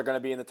 of those are going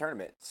to be in the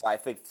tournament. So I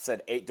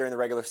said 8 during the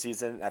regular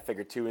season. I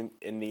figured 2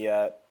 in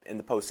the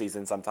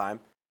postseason sometime.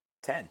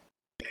 10.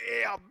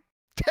 Damn.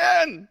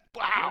 10.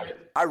 Wow.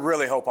 I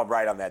really hope I'm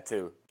right on that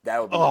too.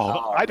 That would be.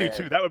 I do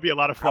too. That would be a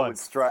lot of fun.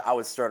 I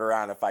would strut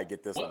around if I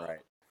get this one right.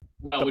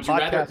 Well, would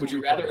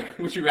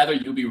you rather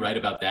you be right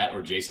about that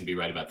or Jason be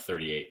right about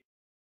 38?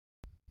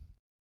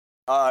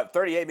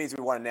 38 means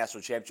we won a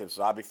national championship,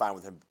 so I'll be fine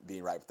with him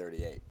being right with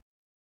 38.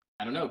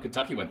 I don't know.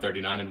 Kentucky went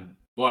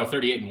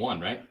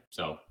 38-1, right?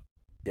 So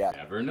yeah,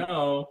 never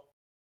know.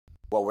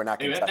 Well, we're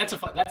not. Anyway, that's a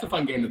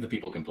fun game that the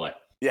people can play.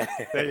 Yeah,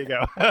 there you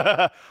go.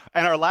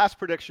 And our last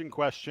prediction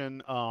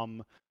question: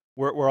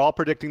 we're all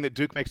predicting that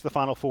Duke makes the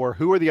Final Four.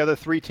 Who are the other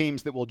 3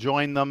 teams that will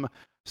join them?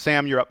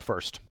 Sam, you're up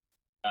first.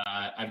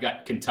 I've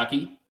got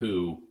Kentucky,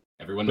 who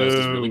everyone knows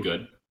is really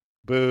good.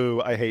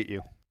 Boo! I hate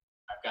you.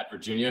 I've got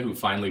Virginia, who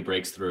finally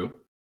breaks through,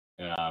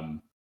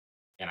 and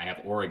I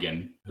have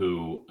Oregon,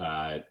 who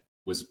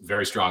was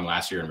very strong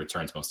last year and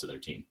returns most of their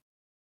team.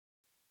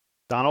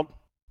 Donald?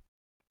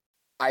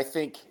 I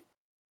think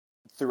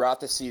throughout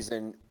the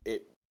season,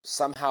 it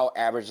somehow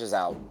averages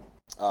out.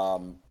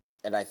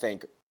 And I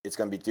think it's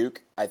going to be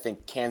Duke. I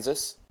think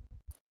Kansas.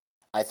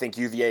 I think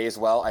UVA as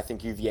well. I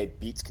think UVA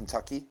beats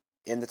Kentucky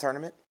in the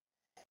tournament.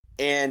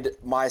 And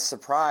my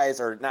surprise,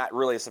 or not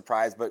really a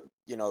surprise, but,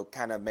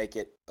 kind of make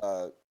it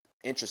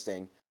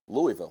interesting,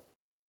 Louisville.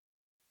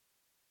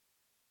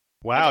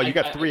 Wow, you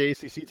got 3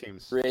 ACC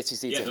teams. 3 ACC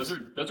teams. Yeah, those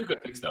are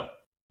good picks, though.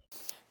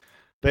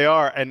 They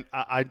are, and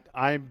I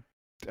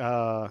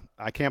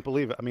can't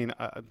believe it. I mean,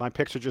 my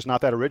picks are just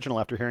not that original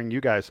after hearing you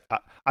guys.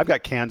 I've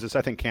got Kansas.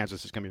 I think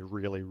Kansas is going to be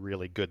really,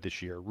 really good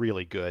this year.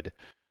 Really good.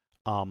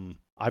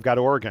 I've got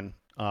Oregon.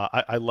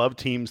 I love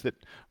teams that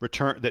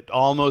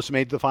almost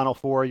made the Final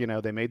Four.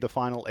 They made the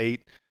Final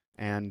 8,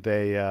 and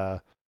they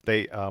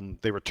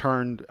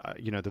returned.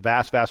 The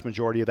vast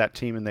majority of that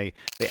team, and they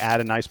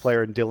add a nice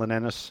player in Dylan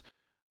Ennis.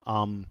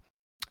 And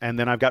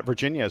then I've got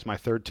Virginia as my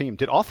 3rd team.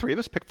 Did all 3 of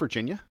us pick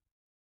Virginia?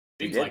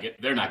 Seems like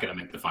it. They're not going to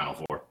make the Final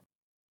Four.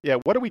 Yeah,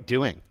 what are we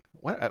doing?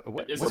 What's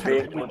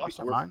happening? We lost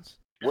our minds?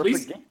 We're being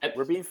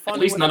funny. At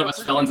least none of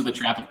us fell into the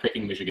trap of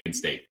picking Michigan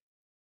State.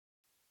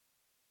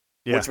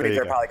 Yeah, which means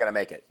they're probably going to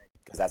make it.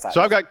 That's how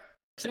so I got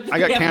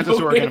Kansas,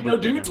 Oregon. No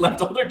dudes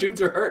left. All their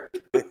dudes are hurt.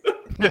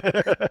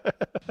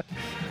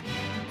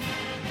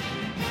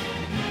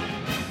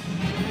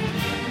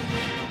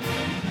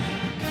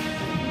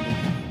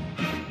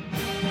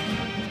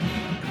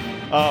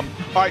 All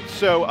right,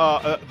 so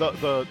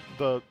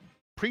the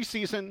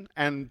preseason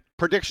and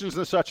predictions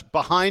and such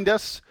behind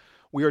us,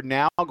 we are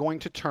now going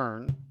to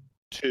turn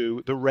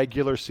to the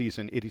regular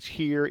season. It is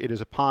here. It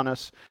is upon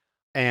us.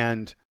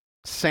 And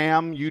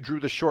Sam, you drew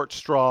the short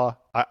straw.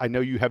 I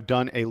know you have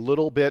done a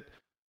little bit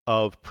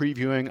of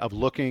previewing, of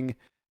looking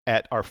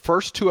at our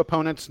first two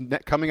opponents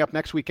coming up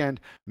next weekend,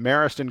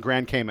 Marist and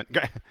Grand Cayman.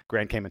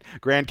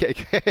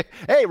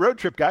 Hey, road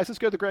trip, guys. Let's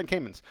go to the Grand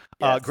Caymans.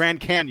 Yes.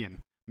 Grand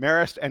Canyon.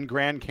 Marist and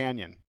Grand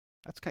Canyon.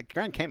 That's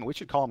Grand Cayman. We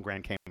should call them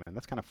Grand Cayman.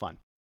 That's kind of fun.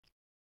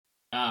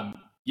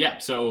 Yeah,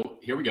 so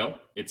here we go.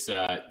 It's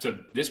so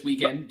this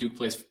weekend, Duke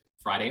plays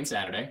Friday and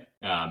Saturday.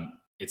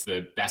 It's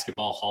the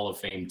Basketball Hall of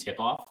Fame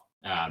tip-off,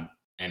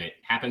 and it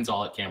happens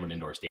all at Cameron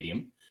Indoor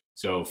Stadium.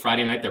 So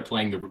Friday night, they're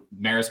playing the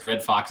Marist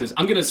Red Foxes.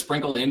 I'm going to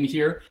sprinkle in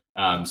here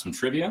some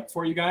trivia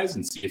for you guys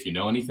and see if you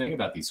know anything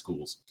about these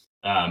schools.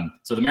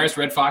 So the Marist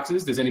Red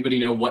Foxes, does anybody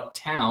know what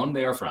town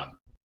they are from?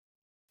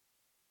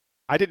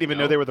 I didn't even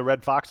know they were the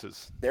Red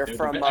Foxes. They're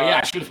from.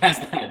 Yeah, I should have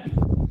asked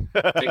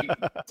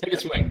that. Take a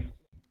swing.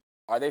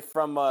 Are they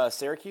from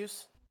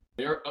Syracuse?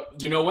 They're.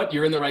 You know what?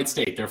 You're in the right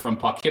state. They're from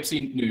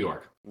Poughkeepsie, New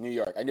York. New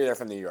York. I knew they're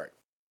from New York.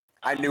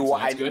 I knew So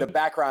why. that's good. The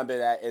background to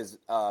that is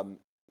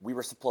we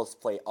were supposed to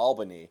play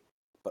Albany,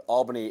 but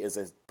Albany is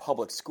a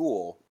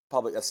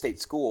a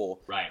state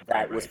school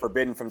that was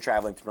forbidden from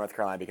traveling to North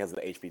Carolina because of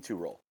the HB2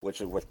 rule,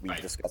 which is what we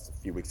discussed a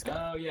few weeks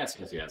ago. Oh, yes.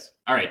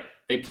 All right.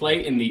 They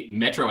play in the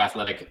Metro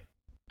Atlantic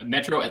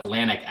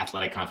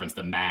Athletic Conference,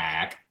 the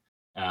MAC.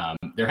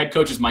 Their head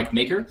coach is Mike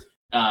Maker.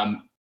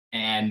 Do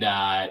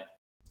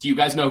you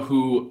guys know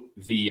who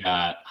the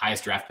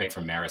highest draft pick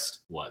from Marist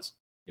was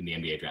in the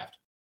NBA draft?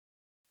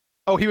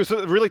 Oh, he was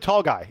a really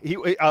tall guy. He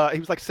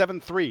was like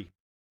 7'3".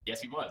 Yes,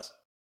 he was.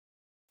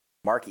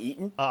 Mark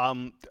Eaton?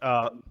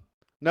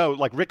 No,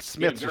 like Rick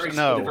Smith. With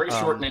a very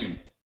short name.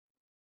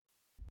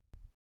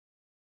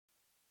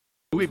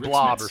 Louis Rick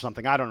Blob Smits. or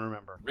something. I don't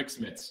remember. Rick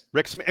Smits.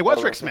 Rick Smith. It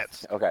was Rick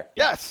Smith. Okay.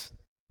 Yes.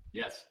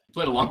 Yes. He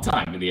played a long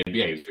time in the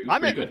NBA. He was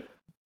pretty good.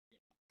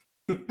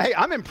 Hey,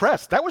 I'm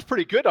impressed. That was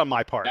pretty good on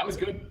my part. That was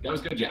good.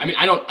 Yeah. I mean,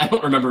 I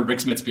don't remember Rick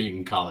Smits being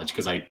in college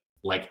because I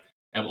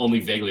am only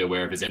vaguely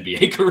aware of his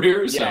NBA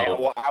career. Yeah, so,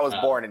 well, I was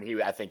born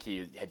and I think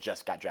he had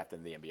just got drafted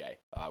in the NBA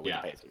with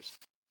the Pacers.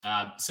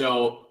 I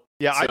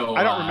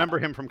don't remember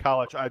him from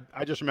college. I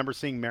just remember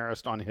seeing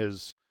Marist on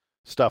his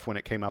stuff when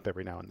it came up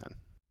every now and then.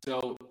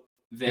 So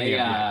they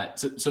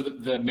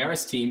the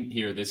Marist team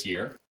here this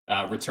year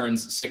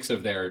returns 6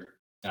 of their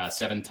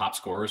 7 top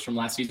scorers from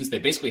last season. So they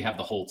basically have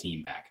the whole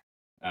team back.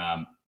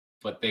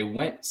 But they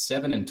went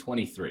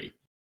 7-23.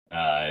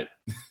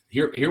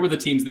 Here were the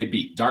teams they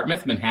beat: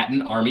 Dartmouth,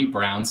 Manhattan, Army,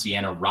 Brown,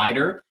 Siena,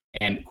 Ryder,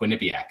 and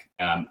Quinnipiac.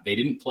 They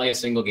didn't play a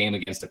single game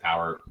against a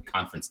power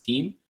conference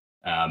team.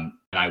 And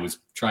I was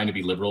trying to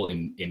be liberal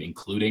in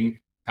including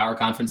power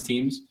conference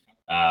teams.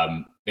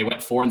 They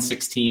went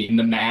 4-16 in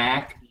the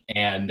MAC,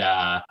 and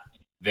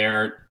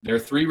their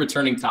 3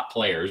 returning top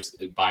players,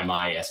 by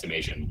my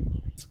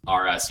estimation,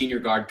 are senior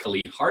guard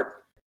Khalid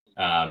Hart,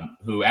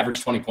 who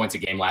averaged 20 points a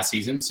game last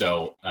season.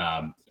 So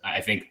I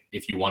think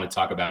if you want to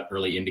talk about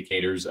early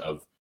indicators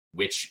of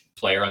which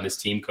player on this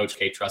team Coach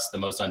K trusts the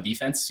most on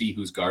defense, see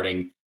who's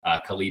guarding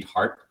Khalid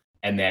Hart.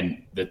 And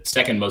then the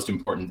second most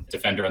important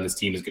defender on this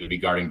team is going to be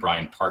guarding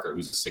Brian Parker,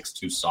 who's a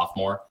 6'2"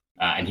 sophomore,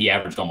 and he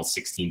averaged almost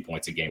 16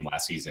 points a game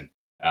last season.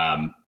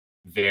 And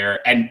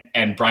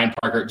Brian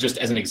Parker, just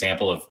as an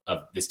example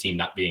of this team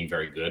not being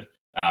very good,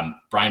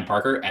 Brian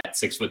Parker at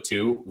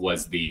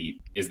 6'2"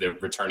 is the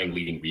returning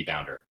leading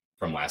rebounder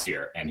from last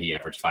year, and he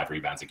averaged 5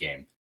 rebounds a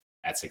game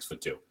at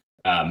 6'2".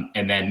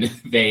 And then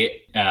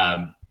they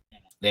have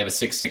a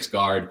 6'6"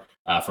 guard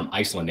from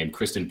Iceland named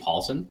Kristen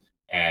Paulson.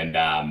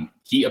 And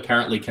he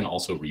apparently can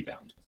also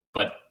rebound,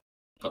 but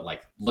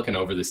like looking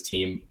over this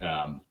team,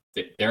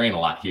 there ain't a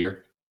lot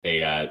here.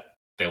 They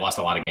lost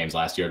a lot of games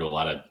last year to a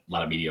lot of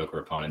mediocre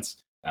opponents.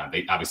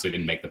 They obviously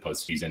didn't make the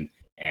postseason,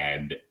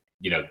 and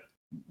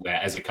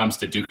as it comes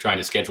to Duke trying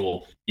to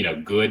schedule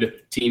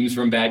good teams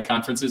from bad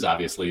conferences,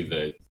 obviously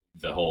the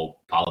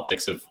whole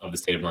politics of the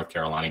state of North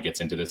Carolina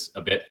gets into this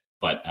a bit.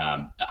 But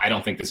I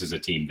don't think this is a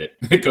team that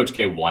Coach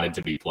K wanted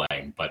to be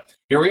playing. But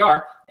here we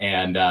are,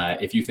 and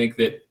if you think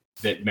that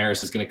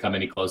Marist is going to come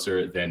any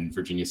closer than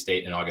Virginia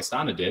State and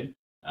Augustana did,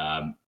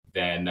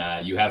 then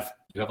you have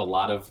a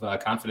lot of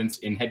confidence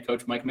in head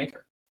coach Mike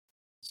Maker.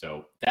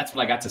 So that's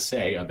what I got to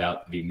say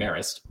about the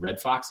Marist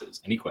Red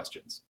Foxes. Any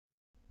questions?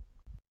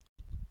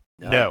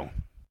 No.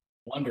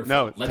 Wonderful.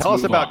 No. Let's tell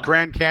us move about on.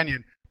 Grand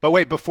Canyon. But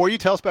wait, before you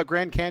tell us about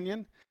Grand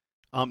Canyon,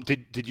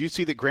 did you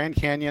see that Grand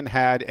Canyon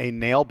had a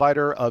nail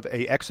biter of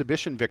a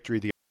exhibition victory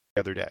the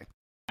other day?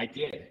 I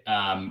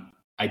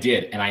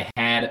did, and I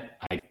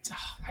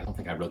don't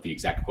think I wrote the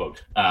exact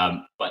quote,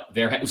 but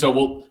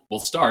so we'll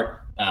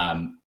start.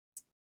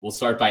 We'll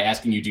start by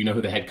asking you: do you know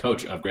who the head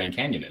coach of Grand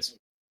Canyon is?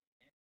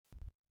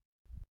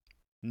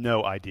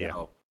 No idea.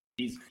 No.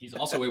 He's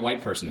also a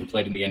white person who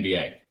played in the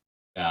NBA.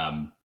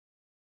 I'll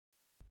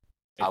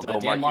go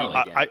Dan Mark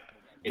Marley. again.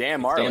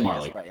 Dan Marley. Dan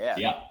Marley. That's right,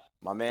 yeah.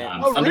 My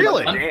man.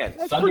 Really? Dan.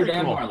 Thunder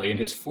Dan Marley in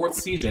his 4th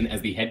season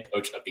as the head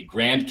coach of the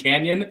Grand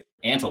Canyon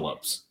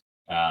Antelopes,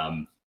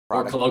 or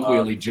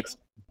colloquially just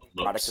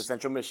Products of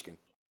Central Michigan.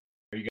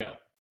 There you go.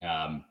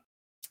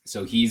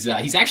 So he's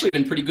actually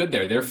been pretty good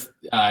there.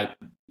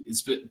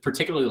 It's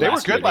particularly They were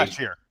last year. good last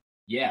year.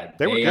 Yeah,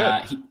 They were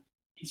good.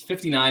 He's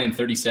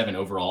 59-37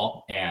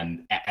 overall,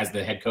 and as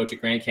the head coach at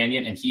Grand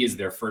Canyon, and he is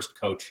their first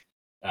coach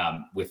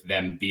with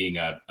them being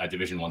a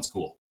Division I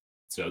school.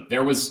 So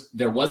there was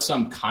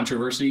some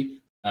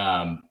controversy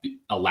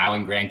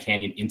allowing Grand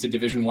Canyon into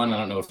Division I. I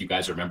don't know if you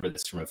guys remember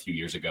this from a few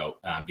years ago,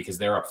 because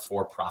they're a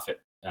for-profit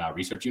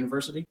research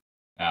university,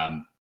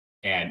 and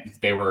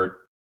they've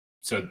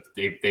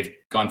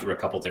gone through a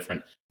couple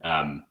different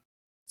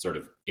sort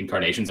of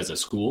incarnations as a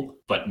school,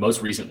 but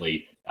most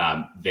recently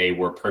they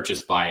were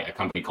purchased by a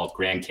company called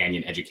Grand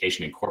Canyon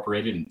Education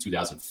Incorporated in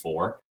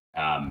 2004,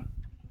 and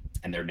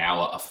they're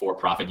now a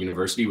for-profit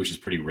university, which is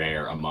pretty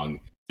rare among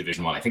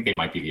Division I. I think they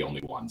might be the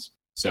only ones.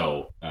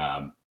 So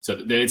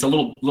it's a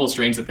little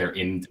strange that they're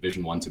in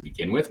Division I to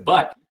begin with.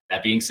 But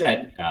that being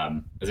said,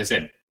 as I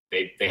said,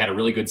 they had a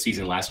really good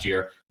season last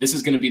year. This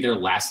is going to be their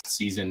last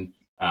season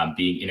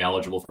being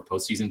ineligible for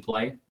postseason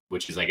play,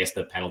 which is, I guess,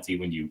 the penalty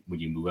when you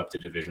move up to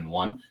Division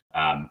I.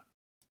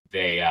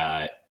 They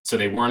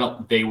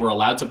were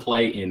allowed to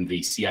play in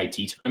the CIT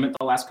tournament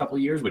the last couple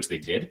of years, which they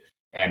did,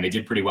 and they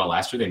did pretty well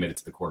last year. They made it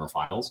to the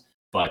quarterfinals,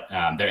 but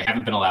they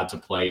haven't been allowed to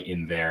play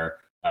in their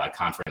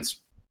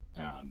conference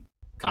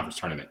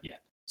tournament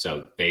yet.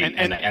 So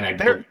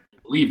I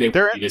believe they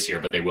will be this year,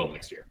 but they will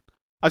next year.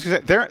 I was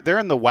going to say they're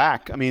in the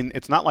WAC. I mean,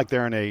 it's not like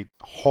they're in a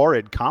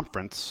horrid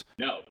conference.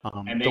 No,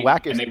 the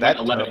WAC is they went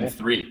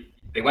 11-3.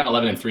 They went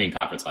 11-3 in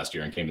conference last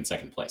year and came in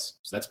second place.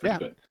 So that's pretty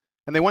good.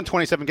 And they won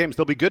 27 games.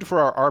 They'll be good for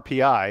our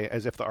RPI,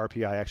 as if the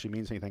RPI actually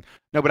means anything.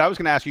 No, but I was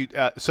going to ask you.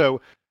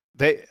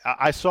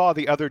 I saw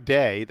the other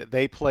day that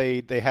they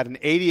had an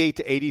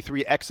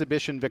 88-83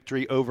 exhibition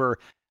victory over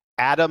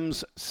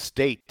Adams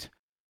State.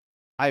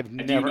 Do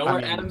you know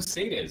where Adams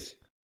State is?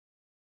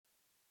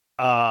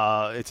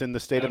 It's in the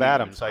state of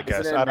Adams, I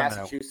guess. I don't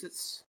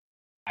Massachusetts?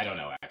 I don't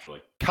know,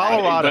 actually.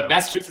 Colorado. But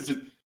Massachusetts is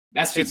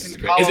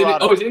great.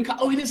 Colorado.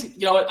 It is.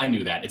 You know what? I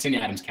knew that. It's in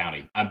Adams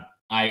County.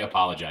 I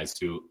apologize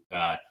to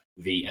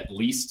the at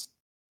least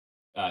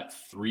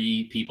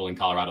 3 people in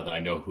Colorado that I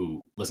know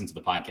who listen to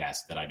the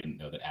podcast that I didn't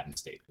know that Adams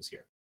State was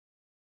here.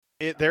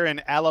 They're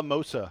in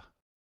Alamosa,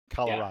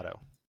 Colorado.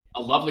 Yeah.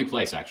 A lovely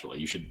place, actually.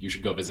 You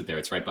should go visit there.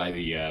 It's right by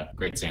the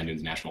Great Sand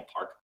Dunes National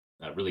Park.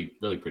 Really,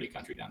 really pretty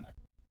country down there.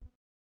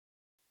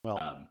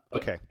 Well,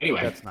 okay.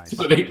 Anyway, that's nice.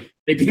 So they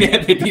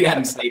beat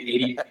Adams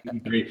State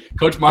 80-3.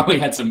 Coach Marley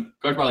had some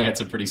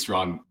pretty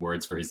strong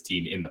words for his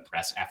team in the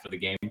press after the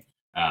game.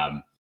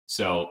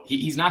 So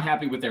he's not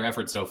happy with their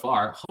efforts so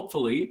far.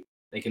 Hopefully,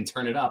 they can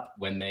turn it up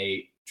when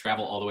they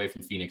travel all the way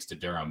from Phoenix to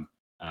Durham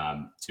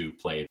to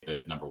play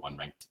the number 1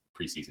 ranked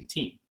preseason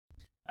team.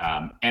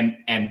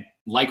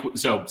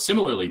 So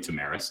similarly to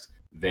Marist,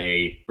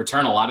 they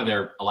return a lot of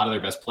their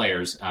best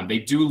players. They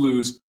do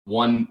lose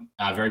one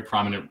very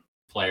prominent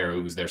player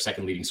who was their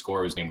second leading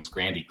scorer, whose name was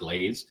Grandy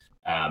Glaze.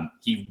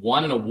 He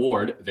won an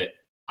award that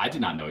I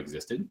did not know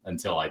existed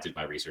until I did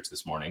my research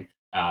this morning.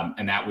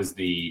 And that was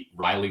the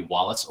Riley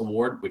Wallace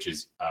Award, which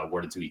is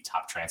awarded to the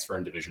top transfer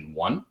in Division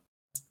I.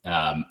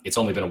 It's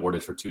only been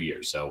awarded for 2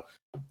 years. So,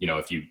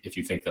 if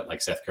you think that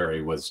like Seth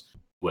Curry was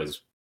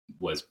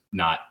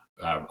not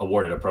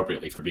awarded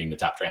appropriately for being the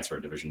top transfer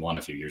in Division I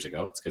a few years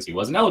ago, it's because he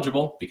wasn't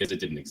eligible because it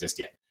didn't exist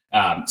yet.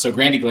 So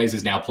Grandy Glaze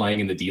is now playing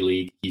in the D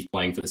League. He's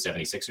playing for the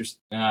 76ers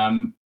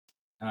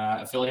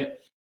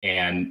affiliate,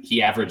 and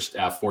he averaged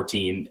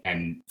 14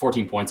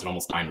 points and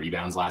almost 9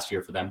 rebounds last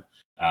year for them.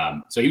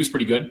 So he was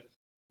pretty good.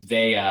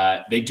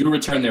 They do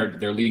return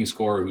their leading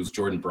scorer, who's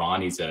Jordan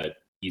Braun. He's a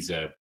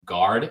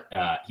guard.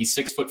 He's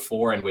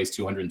 6'4" and weighs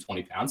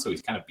 220 pounds, so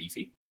he's kind of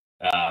beefy.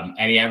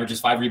 And he averages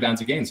 5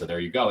 rebounds a game. So there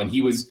you go. And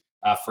he was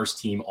first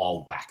team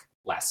all WAC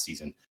last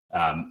season.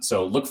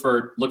 So look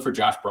for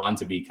Josh Braun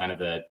to be kind of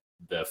the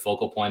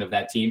focal point of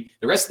that team.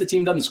 The rest of the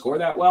team doesn't score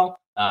that well.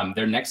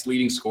 Their next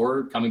leading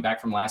scorer coming back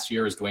from last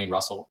year is Dwayne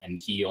Russell,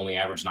 and he only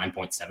averaged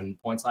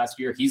 9.7 points last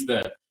year. He's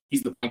the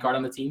point guard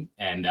on the team,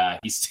 and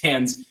he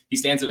stands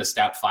at a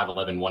stout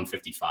 5'11",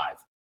 155.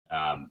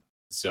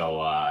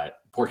 So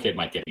poor kid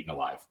might get eaten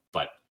alive.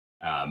 But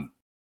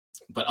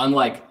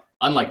unlike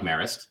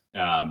Marist,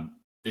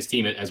 this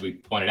team, as we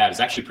pointed out, is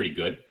actually pretty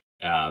good.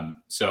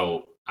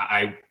 So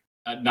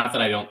not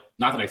that I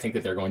think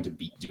that they're going to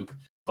beat Duke,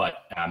 but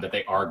that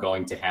they are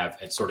going to have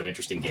a sort of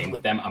interesting game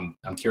with them.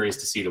 I'm curious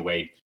to see the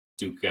way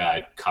Duke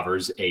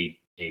covers a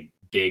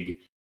big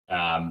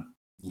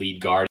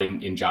lead guard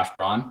in Josh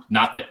Braun.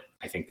 Not that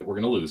I think that we're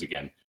going to lose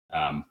again,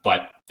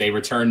 but they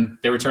return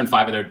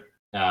 5 of their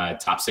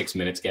top 6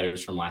 minutes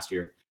getters from last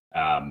year.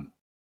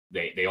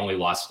 They only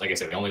lost, like I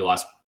said,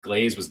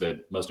 Glaze was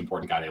the most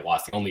important guy they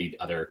lost. The only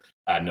other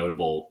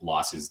notable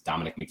loss is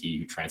Dominic McKee,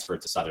 who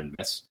transferred to Southern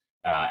Miss,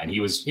 and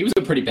he was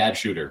a pretty bad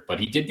shooter, but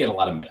he did get a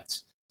lot of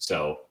minutes.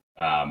 So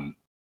in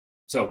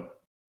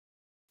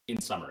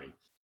summary,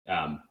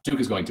 Duke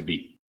is going to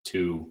beat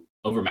 2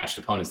 overmatched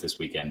opponents this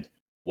weekend.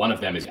 One of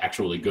them is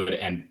actually good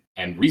and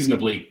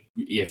reasonably,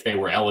 if they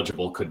were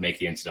eligible, could make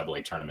the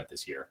NCAA tournament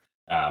this year,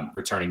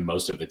 returning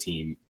most of the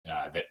team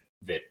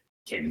that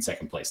came in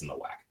second place in the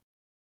WAC.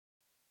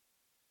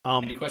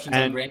 Any questions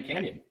on Grand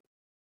Canyon?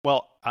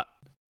 Well,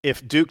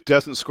 if Duke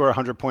doesn't score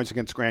 100 points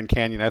against Grand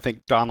Canyon, I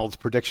think Donald's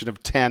prediction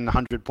of 10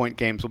 100-point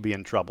games will be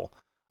in trouble.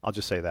 I'll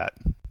just say that.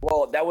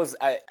 Well, that was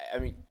I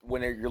mean,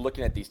 when you're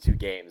looking at these two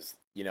games,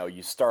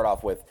 you start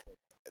off with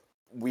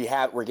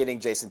we're getting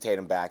Jason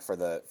Tatum back for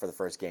the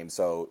first game,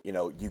 so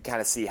you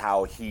kind of see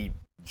how he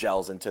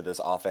gels into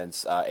this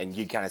offense, and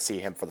you kind of see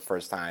him for the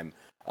first time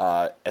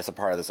as a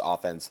part of this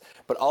offense.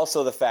 But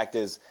also the fact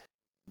is,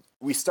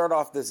 we start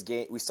off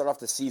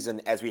the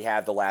season as we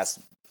have the last,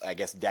 I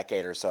guess,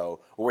 decade or so,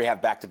 where we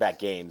have back-to-back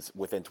games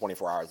within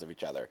 24 hours of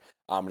each other.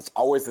 It's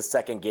always the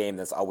second game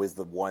that's always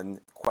the one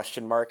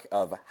question mark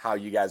of how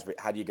do you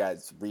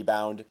guys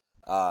rebound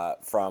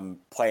from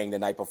playing the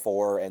night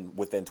before, and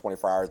within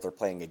 24 hours they're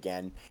playing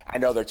again. I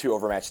know they're two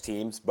overmatched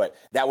teams, but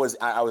I was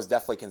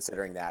definitely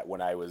considering that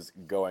when I was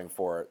going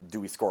for, do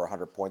we score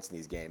 100 points in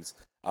these games?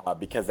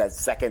 Because that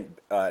second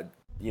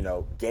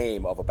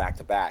game of a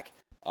back-to-back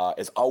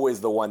is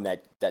always the one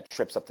that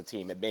trips up the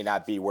team. It may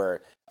not be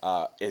where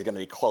it's going to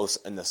be close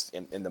in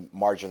the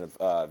margin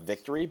of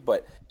victory,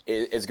 but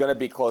it's going to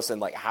be close in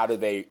like how does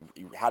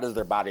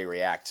their body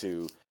react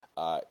to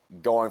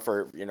going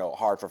for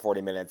hard for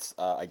 40 minutes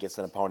against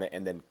an opponent,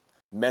 and then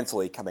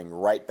mentally coming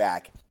right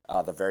back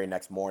the very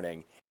next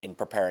morning in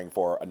preparing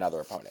for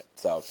another opponent.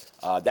 So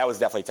that was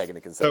definitely taken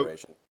into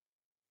consideration.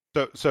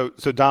 So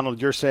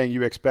Donald, you're saying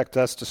you expect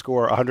us to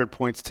score 100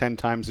 points 10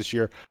 times this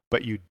year,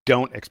 but you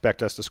don't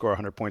expect us to score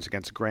 100 points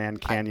against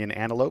Grand Canyon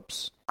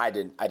Antelopes? I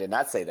did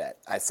not say that.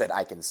 I said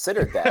I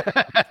considered that,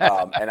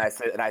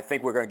 and I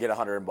think we're going to get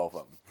 100 in both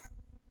of them.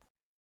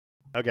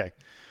 Okay.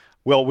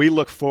 Well, we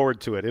look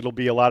forward to it. It'll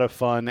be a lot of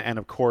fun, and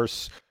of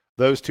course,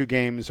 those two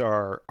games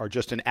are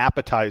just an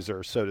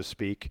appetizer, so to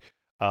speak,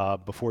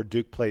 before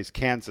Duke plays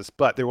Kansas.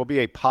 But there will be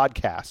a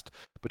podcast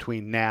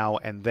between now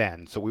and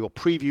then, so we will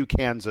preview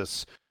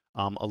Kansas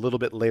a little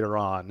bit later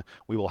on.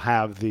 We will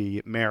have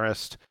the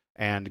Marist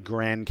and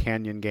Grand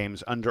Canyon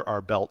games under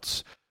our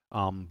belts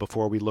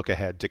before we look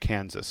ahead to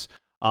Kansas.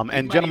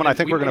 And gentlemen, I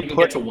think we're going to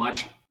put.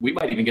 We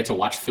might even get to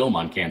watch film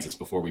on Kansas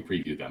before we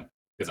preview them,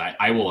 because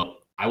I will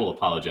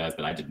apologize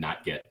that I did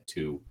not get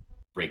to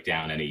break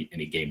down any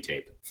game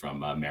tape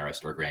from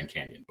Marist or Grand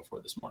Canyon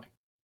before this morning.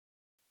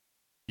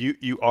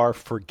 You are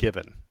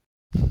forgiven.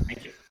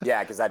 Thank you.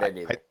 Yeah, because I didn't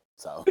either.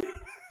 So.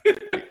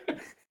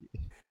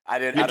 I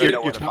don't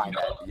know where to find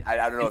that.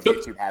 I don't know if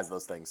YouTube has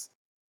those things.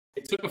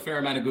 It took a fair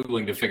amount of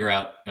Googling to figure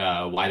out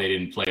why they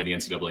didn't play in the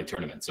NCAA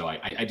tournament. So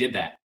I did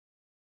that.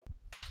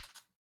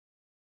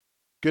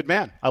 Good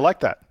man. I like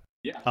that.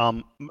 Yeah.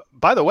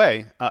 By the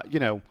way,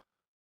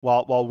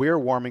 while we're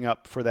warming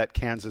up for that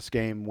Kansas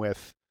game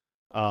with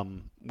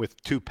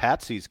two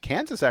patsies,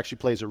 Kansas actually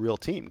plays a real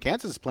team.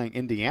 Kansas is playing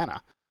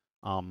Indiana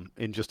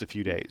in just a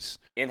few days.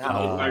 In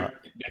Honolulu.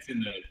 That's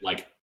in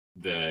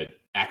the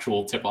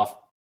actual tip-off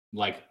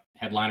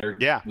headliner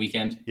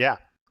weekend. Yeah.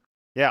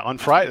 On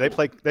Friday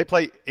they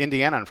play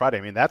Indiana on Friday.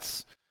 I mean,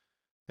 that's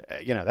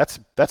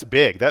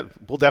big. That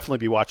we'll definitely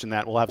be watching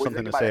that. We'll have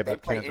something to say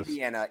about Kansas. They play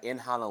Indiana in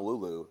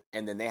Honolulu,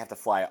 and then they have to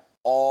fly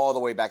all the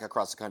way back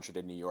across the country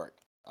to New York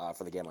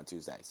for the game on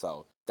Tuesday.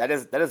 So that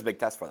is a big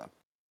test for them.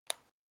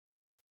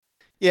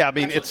 Yeah, I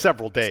mean, it's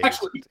several days.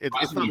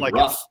 It's not like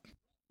rough.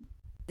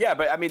 Yeah,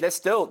 but I mean that's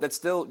still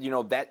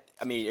that.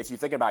 I mean, if you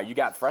think about it, you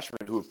got freshmen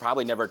who have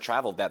probably never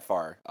traveled that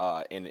far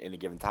in a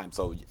given time.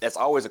 So that's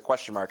always a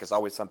question mark. It's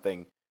always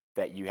something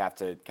that you have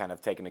to kind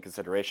of take into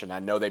consideration. I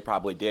know they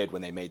probably did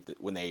when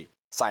they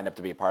signed up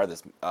to be a part of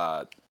this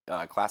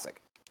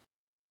classic.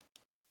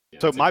 Yeah,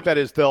 so my bet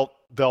is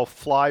they'll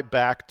fly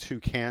back to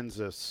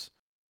Kansas.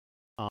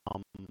 I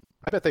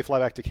bet they fly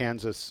back to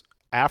Kansas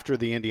after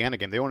the Indiana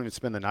game. They won't even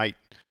spend the night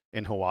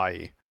in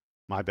Hawaii.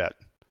 My bet.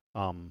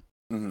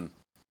 Mm-hmm.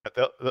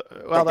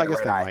 I guess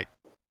they might.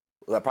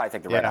 They'll probably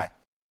take the red eye.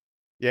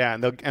 Yeah,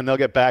 and they'll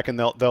get back and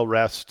they'll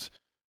rest,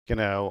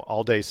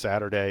 all day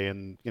Saturday,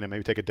 and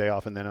maybe take a day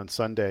off, and then on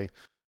Sunday,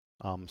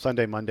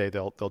 Monday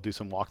they'll do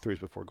some walkthroughs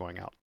before going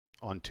out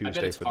on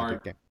Tuesday for the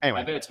big game. Anyway,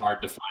 I bet it's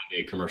hard to find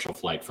a commercial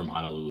flight from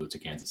Honolulu to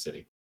Kansas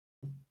City.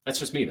 That's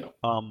just me though.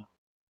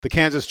 The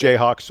Kansas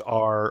Jayhawks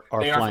are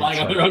flying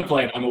on their own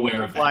plane. I'm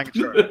aware of flying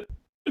that.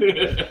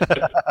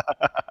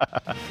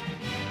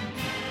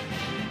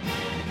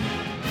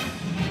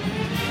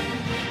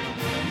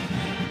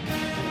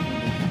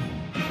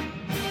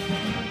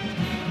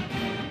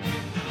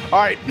 All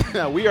right,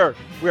 we are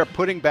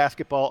putting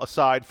basketball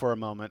aside for a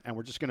moment, and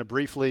we're just going to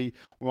we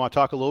want to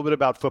talk a little bit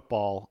about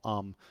football.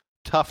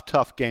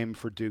 Tough game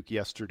for Duke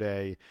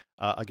yesterday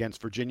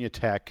against Virginia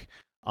Tech.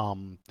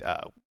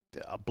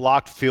 A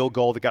blocked field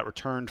goal that got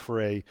returned for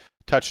a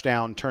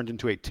touchdown turned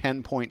into a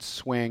 10-point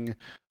swing.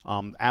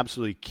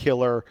 Absolutely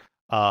killer.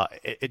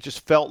 It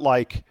just felt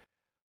like,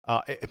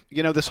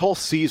 this whole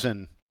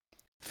season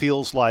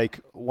feels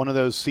like one of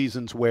those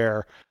seasons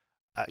where,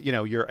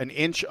 you're an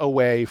inch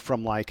away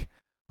from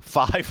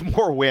 5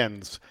 more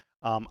wins.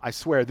 I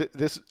swear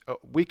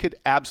we could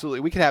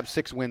have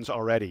 6 wins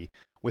already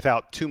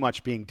without too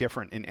much being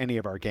different in any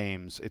of our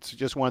games. It's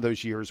just one of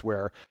those years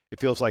where it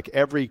feels like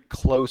every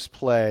close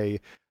play,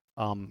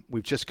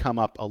 we've just come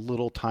up a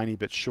little tiny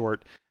bit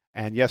short.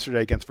 And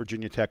yesterday against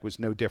Virginia Tech was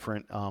no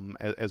different,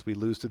 as we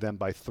lose to them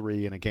by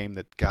 3 in a game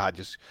that, God,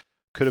 just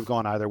could have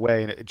gone either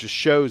way. And it just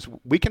shows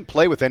we can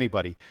play with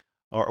anybody,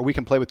 or we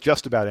can play with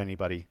just about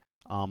anybody.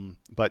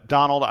 But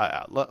Donald,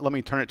 let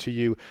me turn it to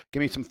you. Give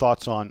me some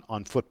thoughts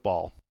on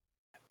football.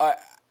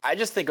 I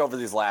just think over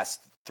these last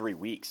 3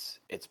 weeks,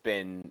 it's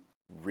been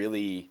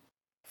really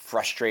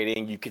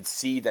frustrating. You could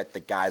see that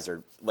the guys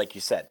are, like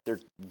you said, they're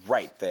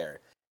right there.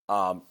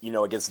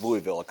 Against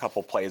Louisville, a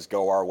couple plays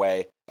go our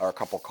way, or a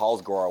couple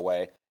calls go our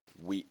way.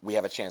 We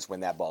have a chance to win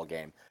that ball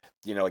game.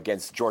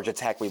 Against Georgia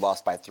Tech, we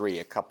lost by 3,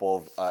 a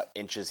couple of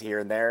inches here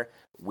and there.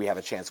 We have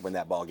a chance to win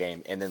that ball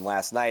game. And then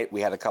last night,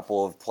 we had a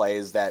couple of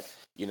plays that,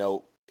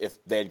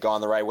 if they had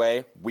gone the right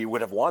way, we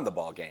would have won the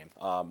ball game.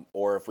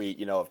 Or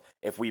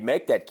if we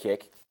make that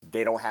kick,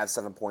 they don't have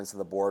 7 points on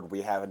the board.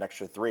 We have an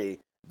extra 3.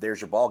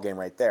 There's your ball game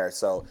right there.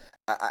 So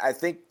I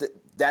think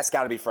that's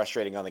got to be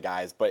frustrating on the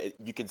guys, but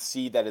you can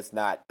see that it's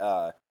not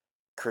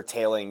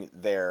curtailing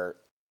their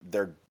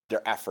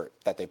effort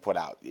that they put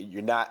out.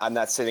 I'm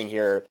not sitting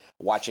here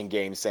watching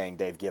games saying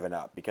they've given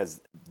up,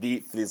 because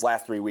these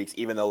last 3 weeks,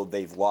 even though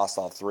they've lost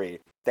all 3,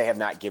 they have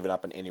not given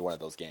up in any one of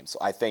those games. So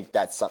I think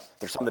there's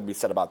something to be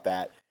said about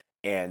that.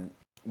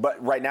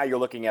 But right now you're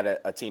looking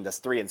at a team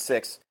that's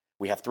 3-6.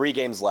 We have 3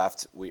 games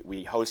left.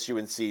 We host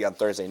UNC on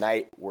Thursday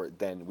night.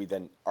 We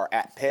then are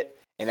at Pitt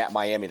and at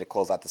Miami to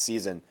close out the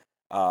season.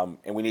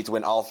 And we need to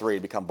win all 3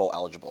 to become bowl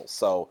eligible.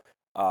 So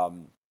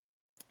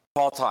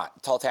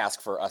tall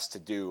task for us to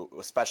do,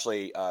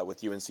 especially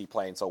with UNC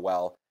playing so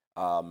well,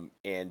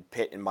 and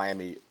Pitt and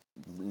Miami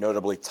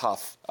notably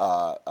tough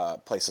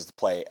places to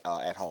play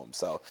at home.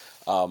 So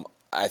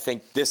I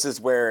think this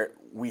is where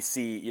we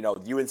see,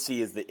 UNC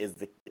is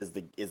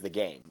the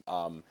game.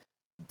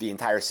 The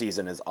entire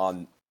season is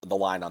on the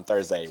line on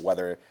Thursday.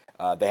 Whether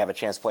they have a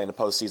chance to play in the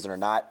postseason or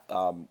not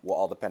will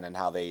all depend on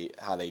how they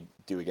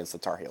do against the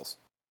Tar Heels.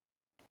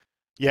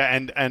 Yeah,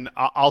 and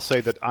I'll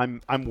say that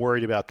I'm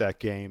worried about that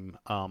game.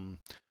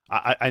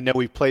 I know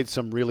we've played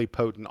some really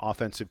potent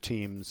offensive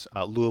teams,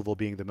 Louisville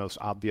being the most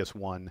obvious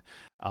one,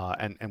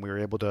 and we were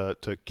able to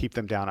keep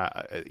them down.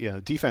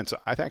 Defense.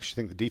 I actually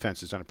think the defense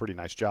has done a pretty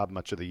nice job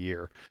much of the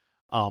year.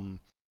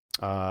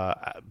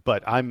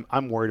 But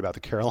I'm worried about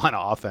the Carolina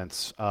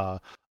offense.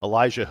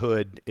 Elijah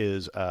Hood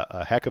is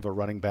a heck of a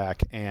running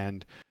back,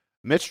 and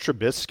Mitch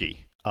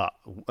Trubisky,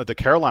 the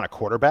Carolina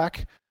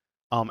quarterback.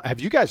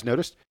 Have you guys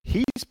noticed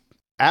he's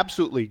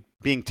absolutely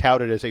being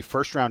touted as a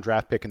first-round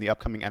draft pick in the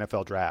upcoming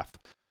NFL draft?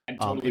 And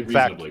totally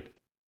reasonably.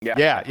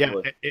 Yeah.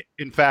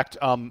 In fact,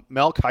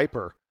 Mel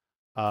Kiper,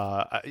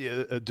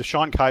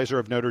 Deshaun Kaiser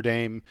of Notre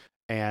Dame,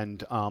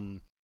 and oh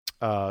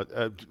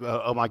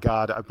my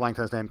God, I blanked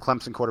on his name.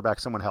 Clemson quarterback.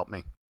 Someone help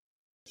me.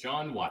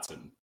 Deshaun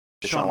Watson.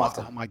 Deshaun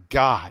Watson. Oh my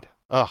God.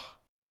 Ugh.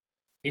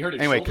 He hurt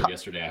his shoulder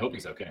yesterday. I hope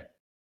he's okay.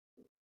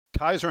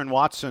 Kaiser and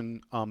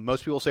Watson,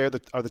 most people say are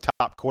the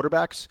top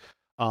quarterbacks.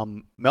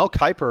 Mel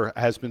Kiper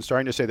has been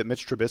starting to say that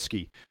Mitch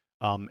Trubisky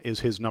is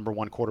his number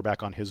 1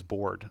 quarterback on his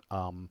board.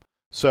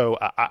 So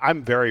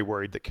I'm very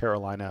worried that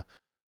Carolina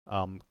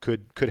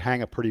could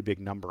hang a pretty big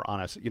number on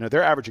us.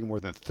 They're averaging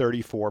more than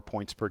 34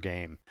 points per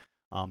game.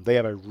 They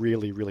have a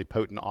really, really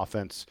potent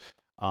offense.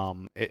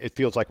 It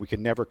feels like we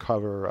can never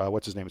cover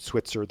what's his name,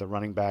 Switzer, the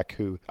running back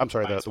the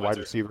wide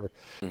receiver.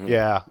 Mm-hmm.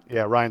 Yeah,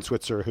 Ryan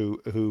Switzer,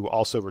 who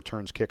also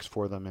returns kicks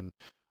for them, and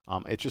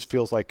it just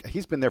feels like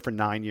he's been there for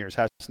 9 years,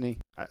 hasn't he?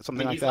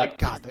 Something like that.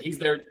 God, he's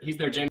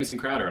their Jamison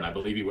Crowder, and I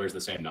believe he wears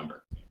the same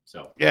number.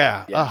 So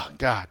yeah. Oh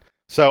God.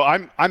 So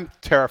I'm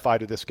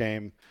terrified of this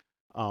game.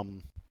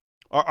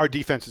 Our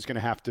defense is going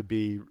to have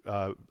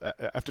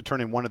to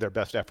turn in one of their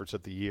best efforts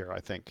of the year,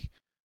 I think.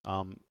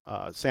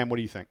 Sam, what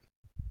do you think?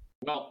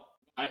 Well,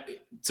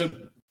 so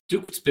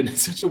Duke's been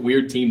such a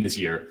weird team this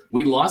year.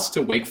 We lost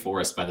to Wake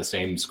Forest by the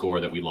same score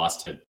that we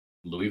lost to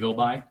Louisville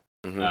by.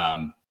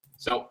 Mm-hmm.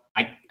 So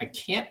I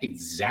can't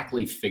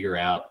exactly figure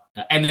out.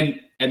 And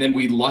then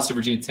we lost to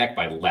Virginia Tech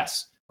by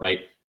less,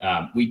 right?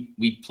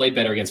 We played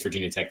better against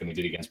Virginia Tech than we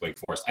did against Wake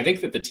Forest. I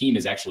think that the team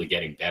is actually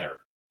getting better,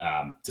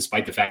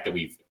 despite the fact that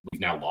we've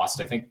now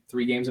lost, I think,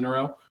 3 games in a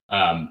row.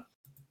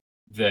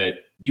 That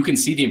you can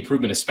see the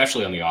improvement,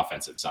 especially on the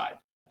offensive side.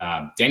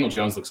 Daniel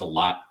Jones looks a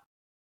lot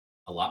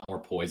more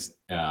poised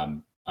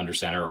under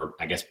center, or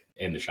I guess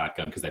in the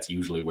shotgun, because that's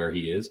usually where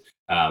he is.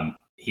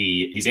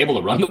 He's able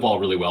to run the ball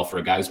really well for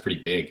a guy who's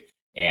pretty big.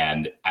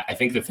 And I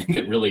think the thing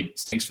that really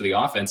stinks for the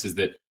offense is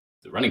that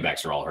the running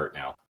backs are all hurt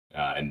now,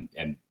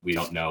 and we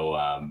don't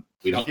know.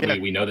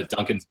 We know that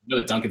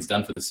Duncan's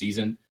done for the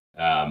season,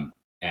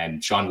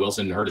 and Sean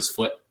Wilson hurt his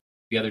foot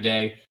the other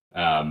day.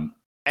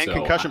 And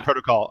concussion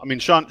protocol. I mean,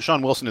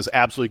 Sean Wilson is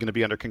absolutely going to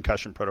be under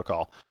concussion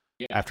protocol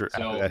after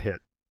that hit.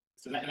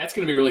 So that's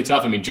going to be really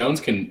tough. I mean, Jones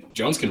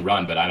can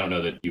run, but I don't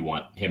know that you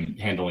want him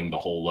handling the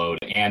whole load,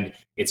 and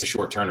it's a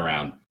short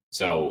turnaround.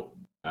 So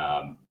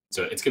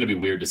it's going to be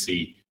weird to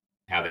see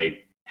how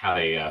they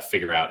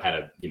figure out how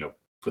to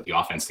put the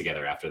offense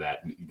together after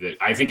that.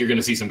 I think you're going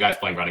to see some guys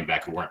playing running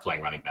back who weren't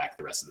playing running back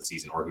the rest of the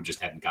season, or who just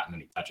hadn't gotten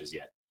any touches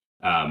yet.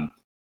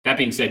 That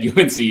being said,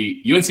 UNC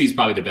is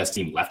probably the best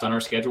team left on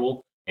our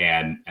schedule.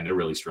 and they're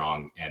really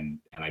strong. And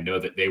I know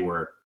that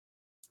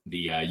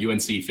the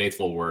UNC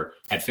faithful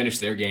had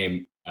finished their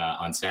game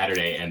on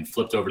Saturday and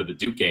flipped over to the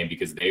Duke game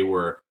because they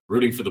were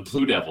rooting for the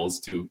Blue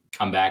Devils to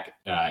come back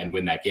and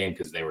win that game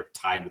because they were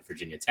tied with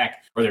Virginia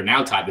Tech, or they're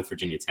now tied with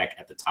Virginia Tech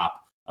at the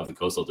top of the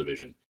Coastal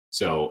Division.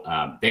 So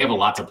they have a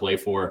lot to play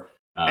for.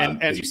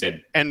 As you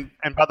said, and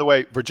by the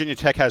way, Virginia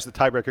Tech has the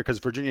tiebreaker because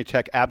Virginia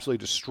Tech absolutely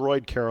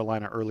destroyed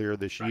Carolina earlier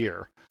this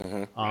year,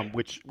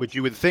 which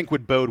you would think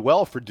would bode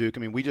well for Duke. I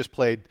mean, we just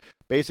played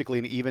basically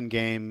an even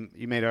game.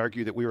 You may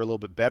argue that we were a little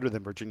bit better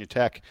than Virginia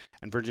Tech,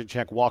 and Virginia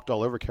Tech walked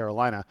all over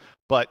Carolina.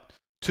 But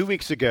 2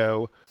 weeks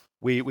ago,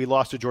 we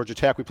lost to Georgia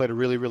Tech. We played a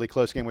really, really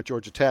close game with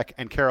Georgia Tech,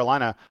 and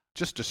Carolina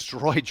just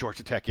destroyed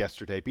Georgia Tech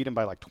yesterday, beat them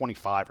by like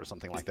 25 or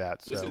something like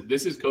that. So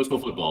this is coastal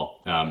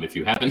football. If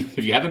you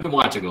haven't been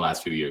watching the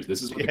last few years,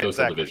 this is what the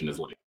Coastal Division is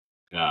like.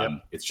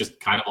 It's just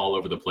kind of all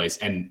over the place.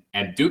 And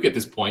Duke at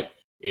this point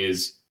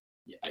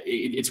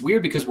it's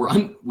weird because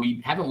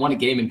we haven't won a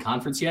game in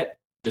conference yet,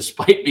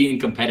 despite being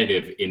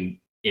competitive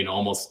in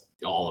almost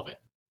all of it.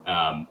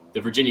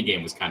 The Virginia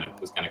game was kind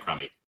of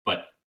crummy,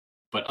 but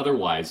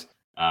otherwise.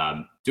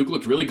 Duke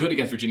looked really good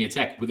against Virginia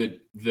Tech.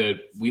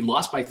 We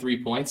lost by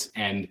 3 points,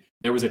 and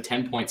there was a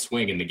 10-point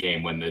swing in the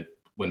game when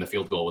the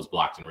field goal was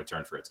blocked and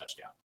returned for a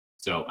touchdown.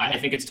 So I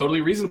think it's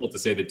totally reasonable to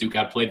say that Duke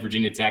outplayed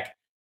Virginia Tech,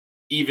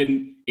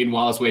 even in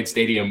Wallace Wade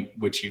Stadium,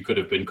 which you could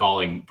have been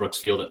calling Brooks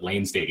Field at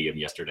Lane Stadium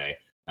yesterday,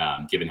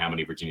 given how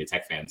many Virginia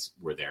Tech fans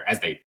were there, as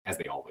they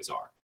always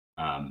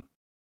are.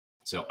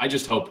 So I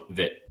just hope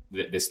that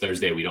this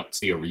Thursday we don't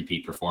see a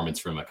repeat performance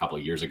from a couple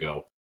of years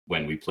ago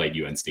when we played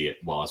UNC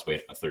at Wallace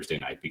Wade on Thursday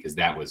night, because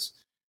that was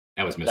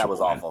miserable. That was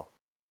awful.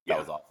 Yeah. That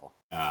was awful.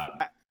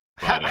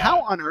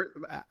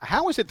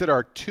 How is it that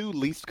our two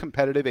least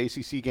competitive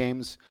ACC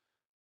games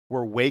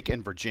were Wake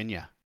and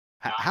Virginia?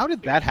 How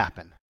did that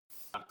happen?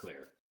 Not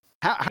clear.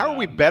 How are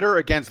we better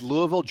against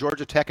Louisville,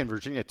 Georgia Tech, and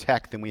Virginia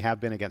Tech than we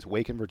have been against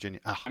Wake and Virginia?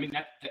 Ugh. I mean,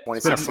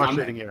 it's been a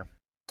frustrating year.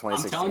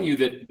 I'm telling you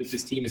that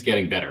this team is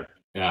getting better.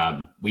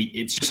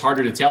 It's just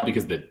harder to tell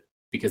because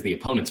the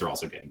opponents are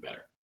also getting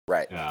better.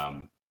 Right.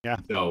 Yeah.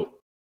 So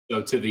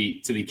to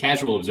the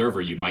casual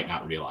observer, you might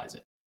not realize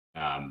it,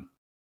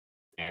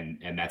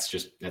 and that's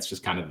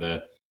just kind of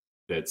the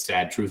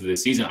sad truth of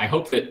this season. I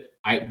hope that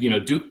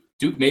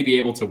Duke may be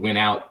able to win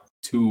out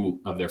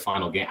 2 of their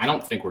final game. I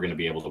don't think we're going to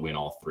be able to win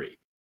all 3,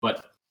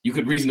 but you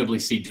could reasonably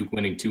see Duke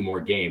winning 2 more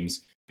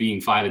games,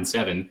 being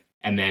 5-7,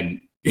 and then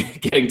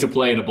getting to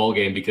play in a bowl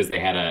game because they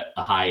had a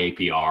high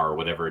APR or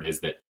whatever it is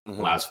that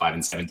allows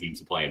 5-7 teams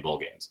to play in bowl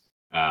games.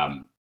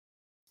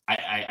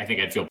 I think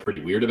I'd feel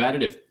pretty weird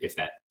about it if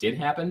that did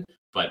happen,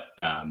 but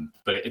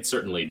it's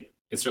certainly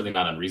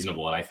not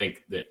unreasonable. And I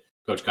think that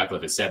Coach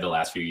Cutcliffe has said the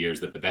last few years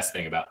that the best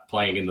thing about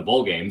playing in the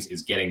bowl games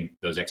is getting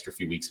those extra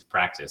few weeks of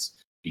practice,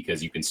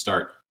 because you can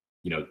start,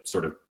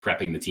 sort of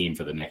prepping the team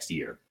for the next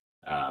year.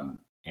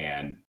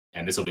 And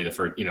this will be the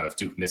first, if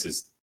Duke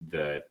misses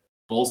the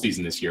bowl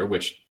season this year,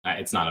 which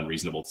it's not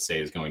unreasonable to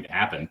say is going to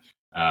happen,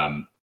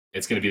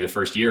 it's going to be the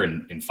first year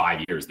in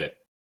 5 years that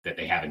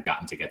they haven't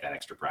gotten to get that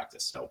extra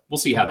practice. So we'll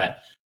see how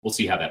that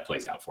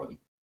plays out for them.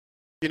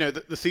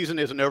 The season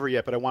isn't over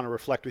yet, but I want to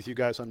reflect with you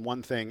guys on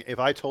one thing. If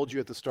I told you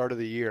at the start of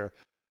the year,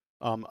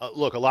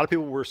 look, a lot of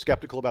people were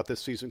skeptical about this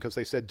season because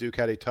they said Duke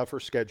had a tougher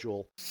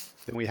schedule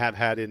than we have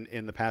had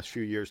in the past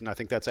few years, and I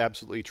think that's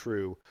absolutely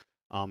true.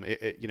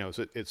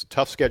 It's a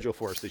tough schedule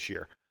for us this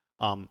year.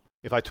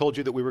 If I told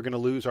you that we were going to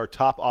lose our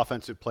top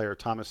offensive player,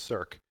 Thomas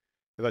Sirk,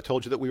 if I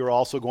told you that we were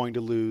also going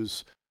to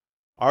lose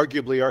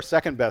arguably our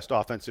second best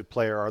offensive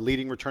player, our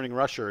leading returning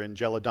rusher in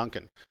Jella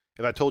Duncan,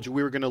 if I told you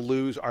we were going to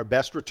lose our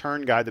best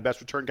return guy, the best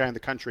return guy in the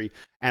country,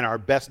 and our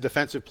best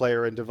defensive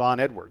player in Devon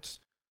Edwards.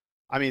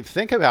 I mean,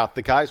 think about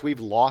the guys we've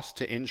lost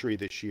to injury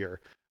this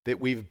year, that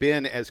we've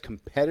been as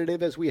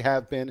competitive as we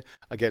have been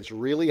against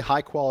really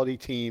high-quality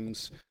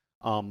teams.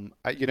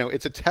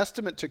 It's a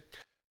testament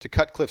to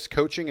Cutcliffe's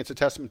coaching. It's a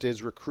testament to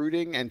his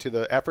recruiting and to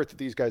the effort that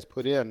these guys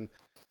put in.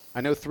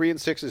 I know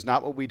 3-6 is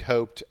not what we'd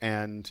hoped,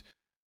 and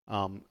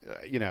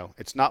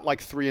it's not like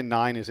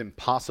 3-9 is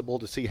impossible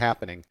to see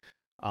happening.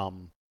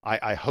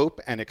 I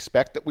hope and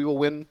expect that we will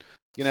win,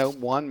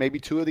 1, maybe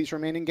 2 of these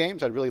remaining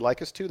games. I'd really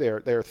like us to.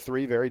 There are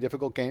 3 very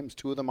difficult games,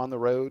 2 of them on the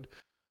road.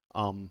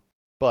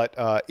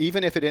 But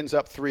even if it ends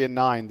up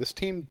 3-9,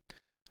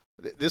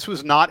 this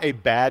was not a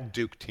bad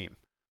Duke team.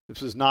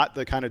 This was not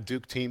the kind of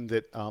Duke team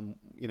that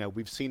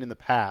we've seen in the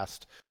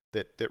past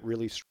that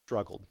really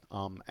struggled.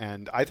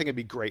 And I think it'd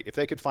be great if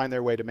they could find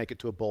their way to make it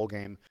to a bowl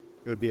game.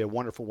 It would be a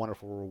wonderful,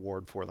 wonderful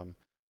reward for them.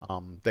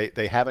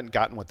 They haven't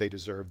gotten what they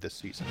deserve this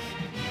season.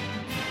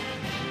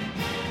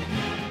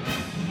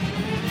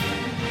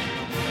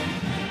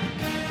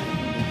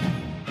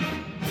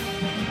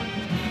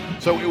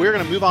 So we're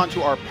going to move on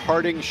to our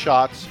parting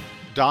shots.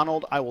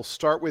 Donald, I will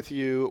start with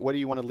you. What do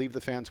you want to leave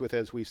the fans with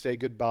as we say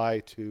goodbye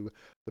to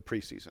the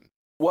preseason?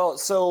 Well,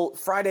 so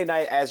Friday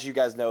night, as you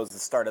guys know, is the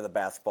start of the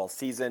basketball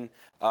season.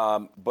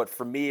 But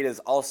for me, it is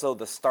also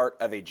the start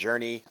of a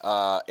journey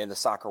in the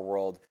soccer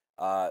world.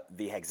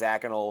 the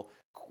hexagonal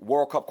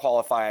World Cup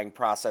qualifying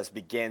process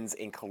begins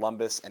in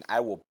Columbus, and I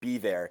will be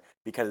there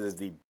because it is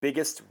the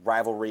biggest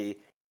rivalry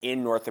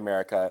in North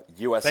America,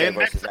 USA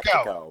versus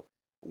Mexico.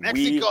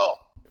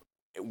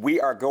 We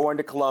are going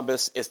to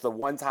Columbus. It's the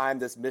one time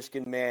this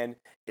Michigan man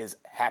is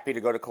happy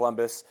to go to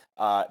Columbus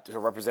to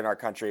represent our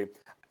country.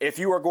 If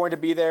you are going to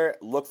be there,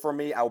 look for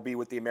me. I will be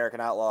with the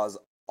American Outlaws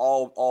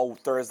all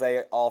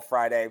Thursday, all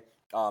Friday.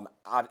 I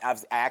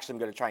actually am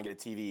going to try and get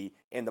a TV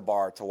in the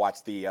bar to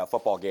watch the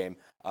football game,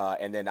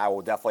 and then I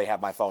will definitely have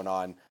my phone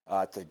on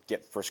to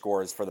get for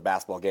scores for the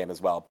basketball game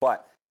as well.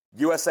 But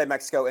USA,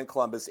 Mexico, in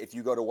Columbus, if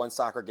you go to one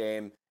soccer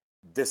game,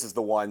 this is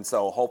the one.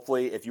 So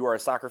hopefully, if you are a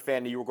soccer fan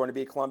and you were going to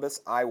be at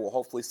Columbus, I will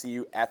hopefully see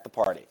you at the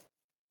party.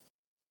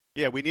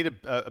 Yeah, we need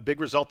a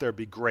big result there.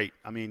 Be great.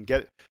 I mean,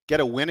 get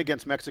a win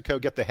against Mexico.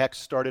 Get the hex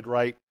started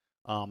right.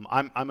 I'm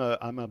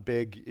a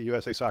big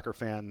USA soccer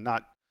fan.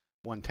 Not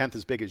 1/10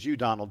 as big as you,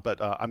 Donald, but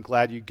I'm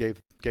glad you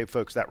gave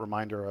folks that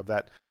reminder of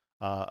that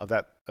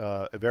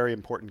a very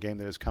important game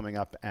that is coming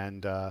up.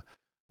 And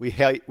we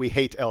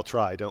hate El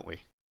Tri, don't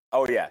we?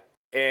 Oh yeah.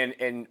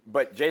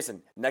 But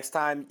Jason, next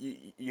time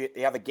you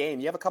have a game,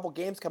 you have a couple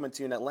games coming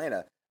to you in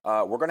Atlanta.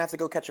 We're gonna have to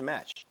go catch a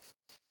match.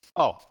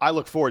 Oh, I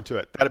look forward to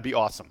it. That'd be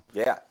awesome.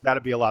 Yeah,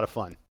 that'd be a lot of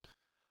fun.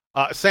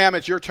 Sam,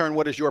 it's your turn.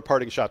 What is your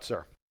parting shot,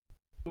 sir?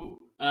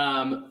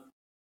 I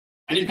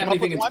didn't have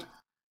anything.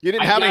 You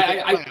didn't have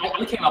anything.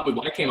 I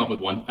came up with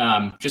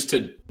one. Just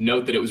to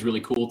note that it was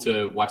really cool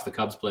to watch the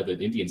Cubs play the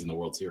Indians in the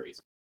World Series.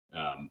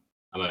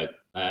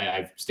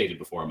 I've stated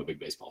before I'm a big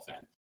baseball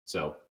fan.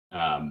 So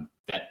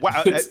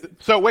wow.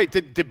 So wait,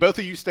 did both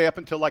of you stay up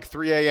until like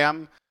 3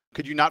 a.m.?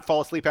 Could you not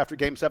fall asleep after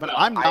Game 7? No,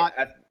 I'm not.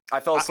 I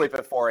fell asleep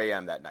at 4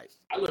 a.m. that night.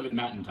 I live in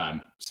Mountain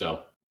Time,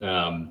 so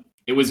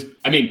it was.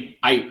 I mean,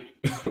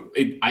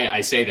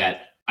 I say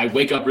that I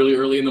wake up really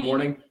early in the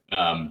morning,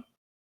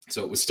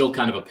 so it was still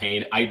kind of a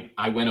pain.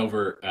 I went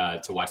over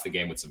to watch the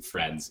game with some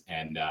friends,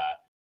 and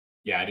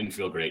I didn't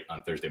feel great on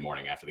Thursday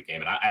morning after the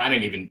game, and I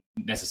didn't even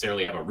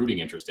necessarily have a rooting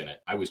interest in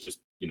it. I was just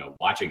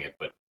watching it,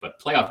 but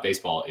playoff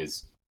baseball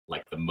is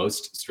like the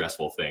most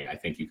stressful thing I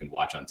think you can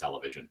watch on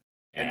television,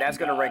 and that's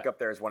going to rank up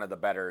there as one of the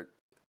better,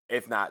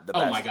 if not the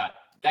best. Oh my God.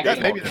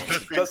 That's maybe the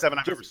best Game 7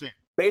 I've ever seen.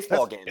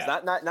 Baseball games,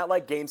 not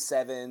like Game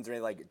 7s or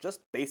anything, like just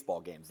baseball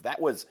games. That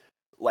was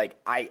like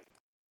I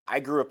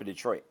grew up in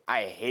Detroit.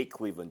 I hate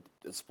Cleveland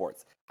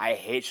sports. I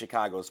hate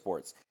Chicago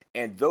sports.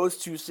 And those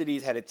two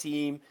cities had a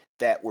team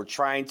that were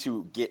trying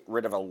to get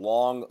rid of a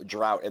long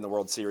drought in the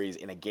World Series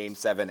in a Game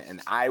 7,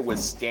 and I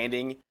was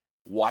standing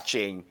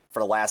watching for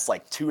the last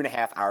like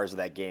 2.5 hours of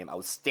that game. I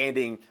was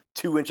standing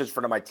 2 inches in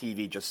front of my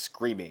TV just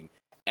screaming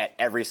at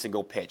every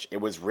single pitch. It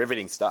was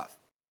riveting stuff.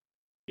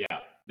 Yeah.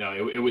 No,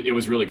 it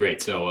was really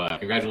great. So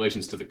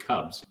congratulations to the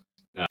Cubs.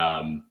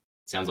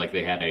 Sounds like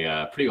they had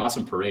a pretty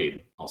awesome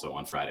parade also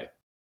on Friday.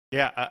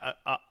 Yeah.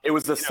 It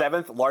was the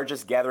 7th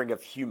largest gathering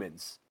of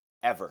humans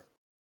ever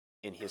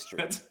in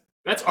history.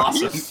 That's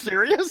awesome. Are you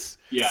serious?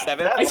 Yeah.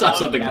 7th I saw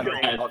something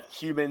gathering of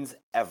humans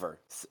ever.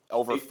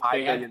 Over 5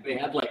 million. They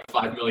had like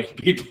 5 million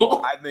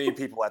people. 5 million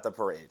people at the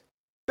parade.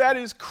 That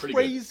is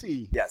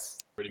crazy. Yes.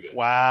 Pretty good.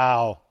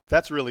 Wow.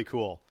 That's really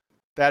cool.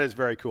 That is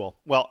very cool.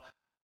 Well,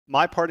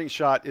 my parting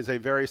shot is a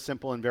very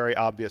simple and very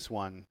obvious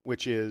one,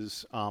 which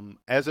is,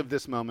 as of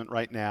this moment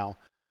right now,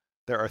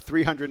 there are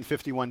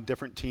 351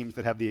 different teams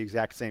that have the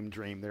exact same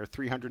dream. There are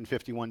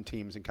 351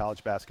 teams in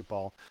college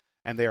basketball,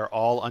 and they are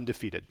all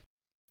undefeated.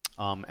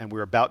 And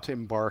we're about to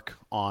embark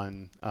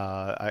on,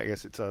 I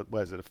guess it's a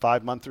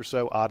 5-month or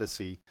so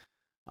odyssey,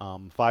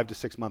 5 to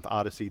 6 month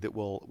odyssey that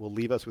will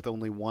leave us with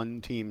only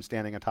one team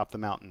standing atop the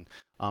mountain.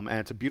 And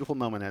it's a beautiful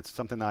moment. It's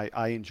something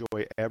I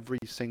enjoy every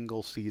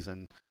single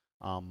season.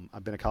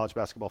 I've been a college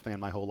basketball fan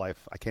my whole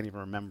life. I can't even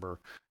remember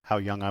how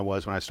young I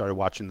was when I started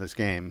watching this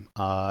game.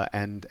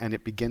 And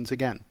it begins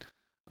again.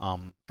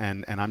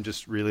 And I'm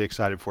just really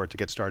excited for it to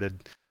get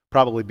started,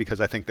 probably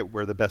because I think that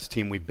we're the best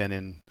team we've been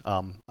in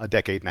a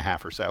decade and a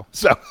half or so.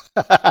 So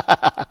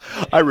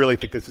I really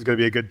think this is going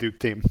to be a good Duke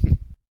team.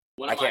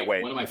 I can't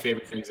wait. One of my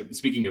favorite things,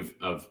 speaking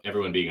of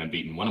everyone being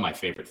unbeaten, one of my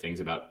favorite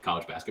things about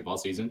college basketball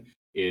season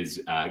is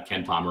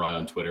Ken Pomeroy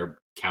on Twitter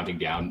counting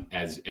down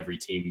as every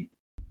team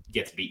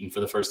gets beaten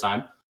for the first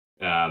time.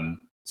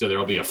 So there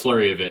will be a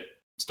flurry of it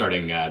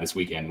starting this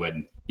weekend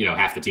when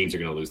half the teams are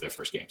going to lose their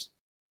first games.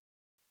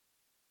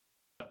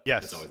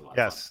 Yes.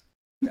 Yes.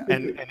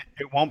 And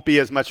it won't be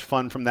as much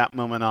fun from that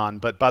moment on.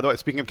 But by the way,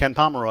 speaking of Ken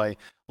Pomeroy,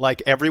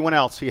 like everyone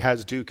else, he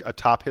has Duke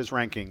atop his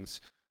rankings.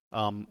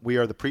 We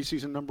are the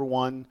preseason number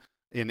 1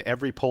 in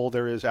every poll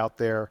there is out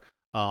there.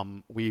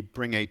 We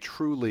bring a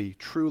truly,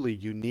 truly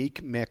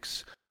unique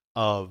mix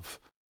of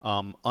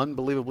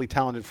unbelievably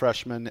talented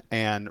freshmen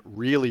and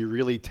really,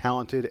 really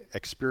talented,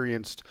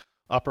 experienced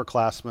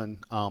upperclassmen.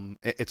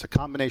 It's a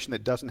combination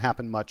that doesn't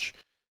happen much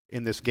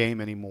in this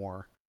game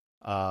anymore.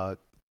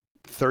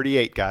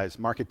 38 guys,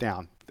 mark it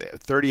down.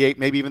 38,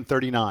 maybe even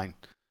 39.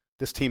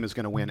 This team is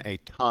going to win a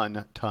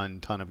ton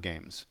of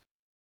games.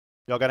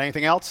 Y'all got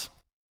anything else?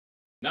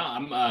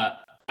 No,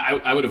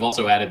 I would have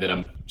also added that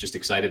I'm just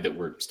excited that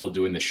we're still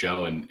doing the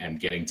show and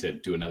getting to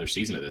do another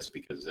season of this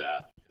because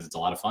it's a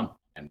lot of fun,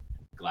 and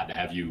glad to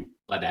have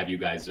you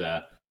guys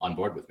on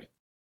board with me.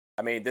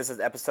 I mean, this is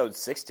episode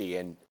 60,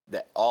 and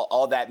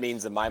all that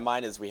means in my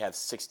mind is we have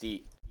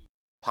 60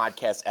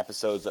 podcast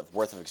episodes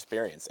worth of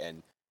experience,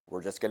 and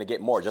we're just going to get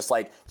more. Just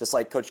like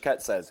Coach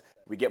Kett says,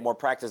 we get more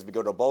practice. We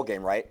go to a bowl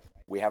game, right?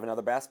 We have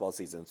another basketball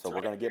season, so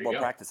we're going to get more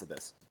practice of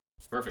this.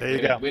 Perfect. There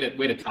you go.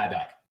 Way to tie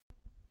back.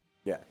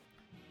 Yeah.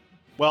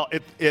 Well,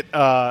 it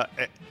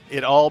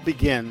all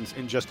begins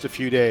in just a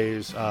few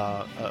days.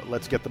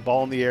 Let's get the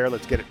ball in the air.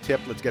 Let's get it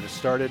tipped. Let's get it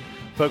started.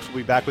 Folks, we'll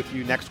be back with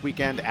you next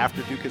weekend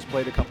after Duke has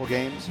played a couple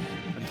games.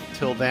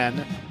 Until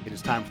then, it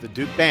is time for the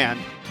Duke Band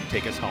to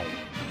take us home.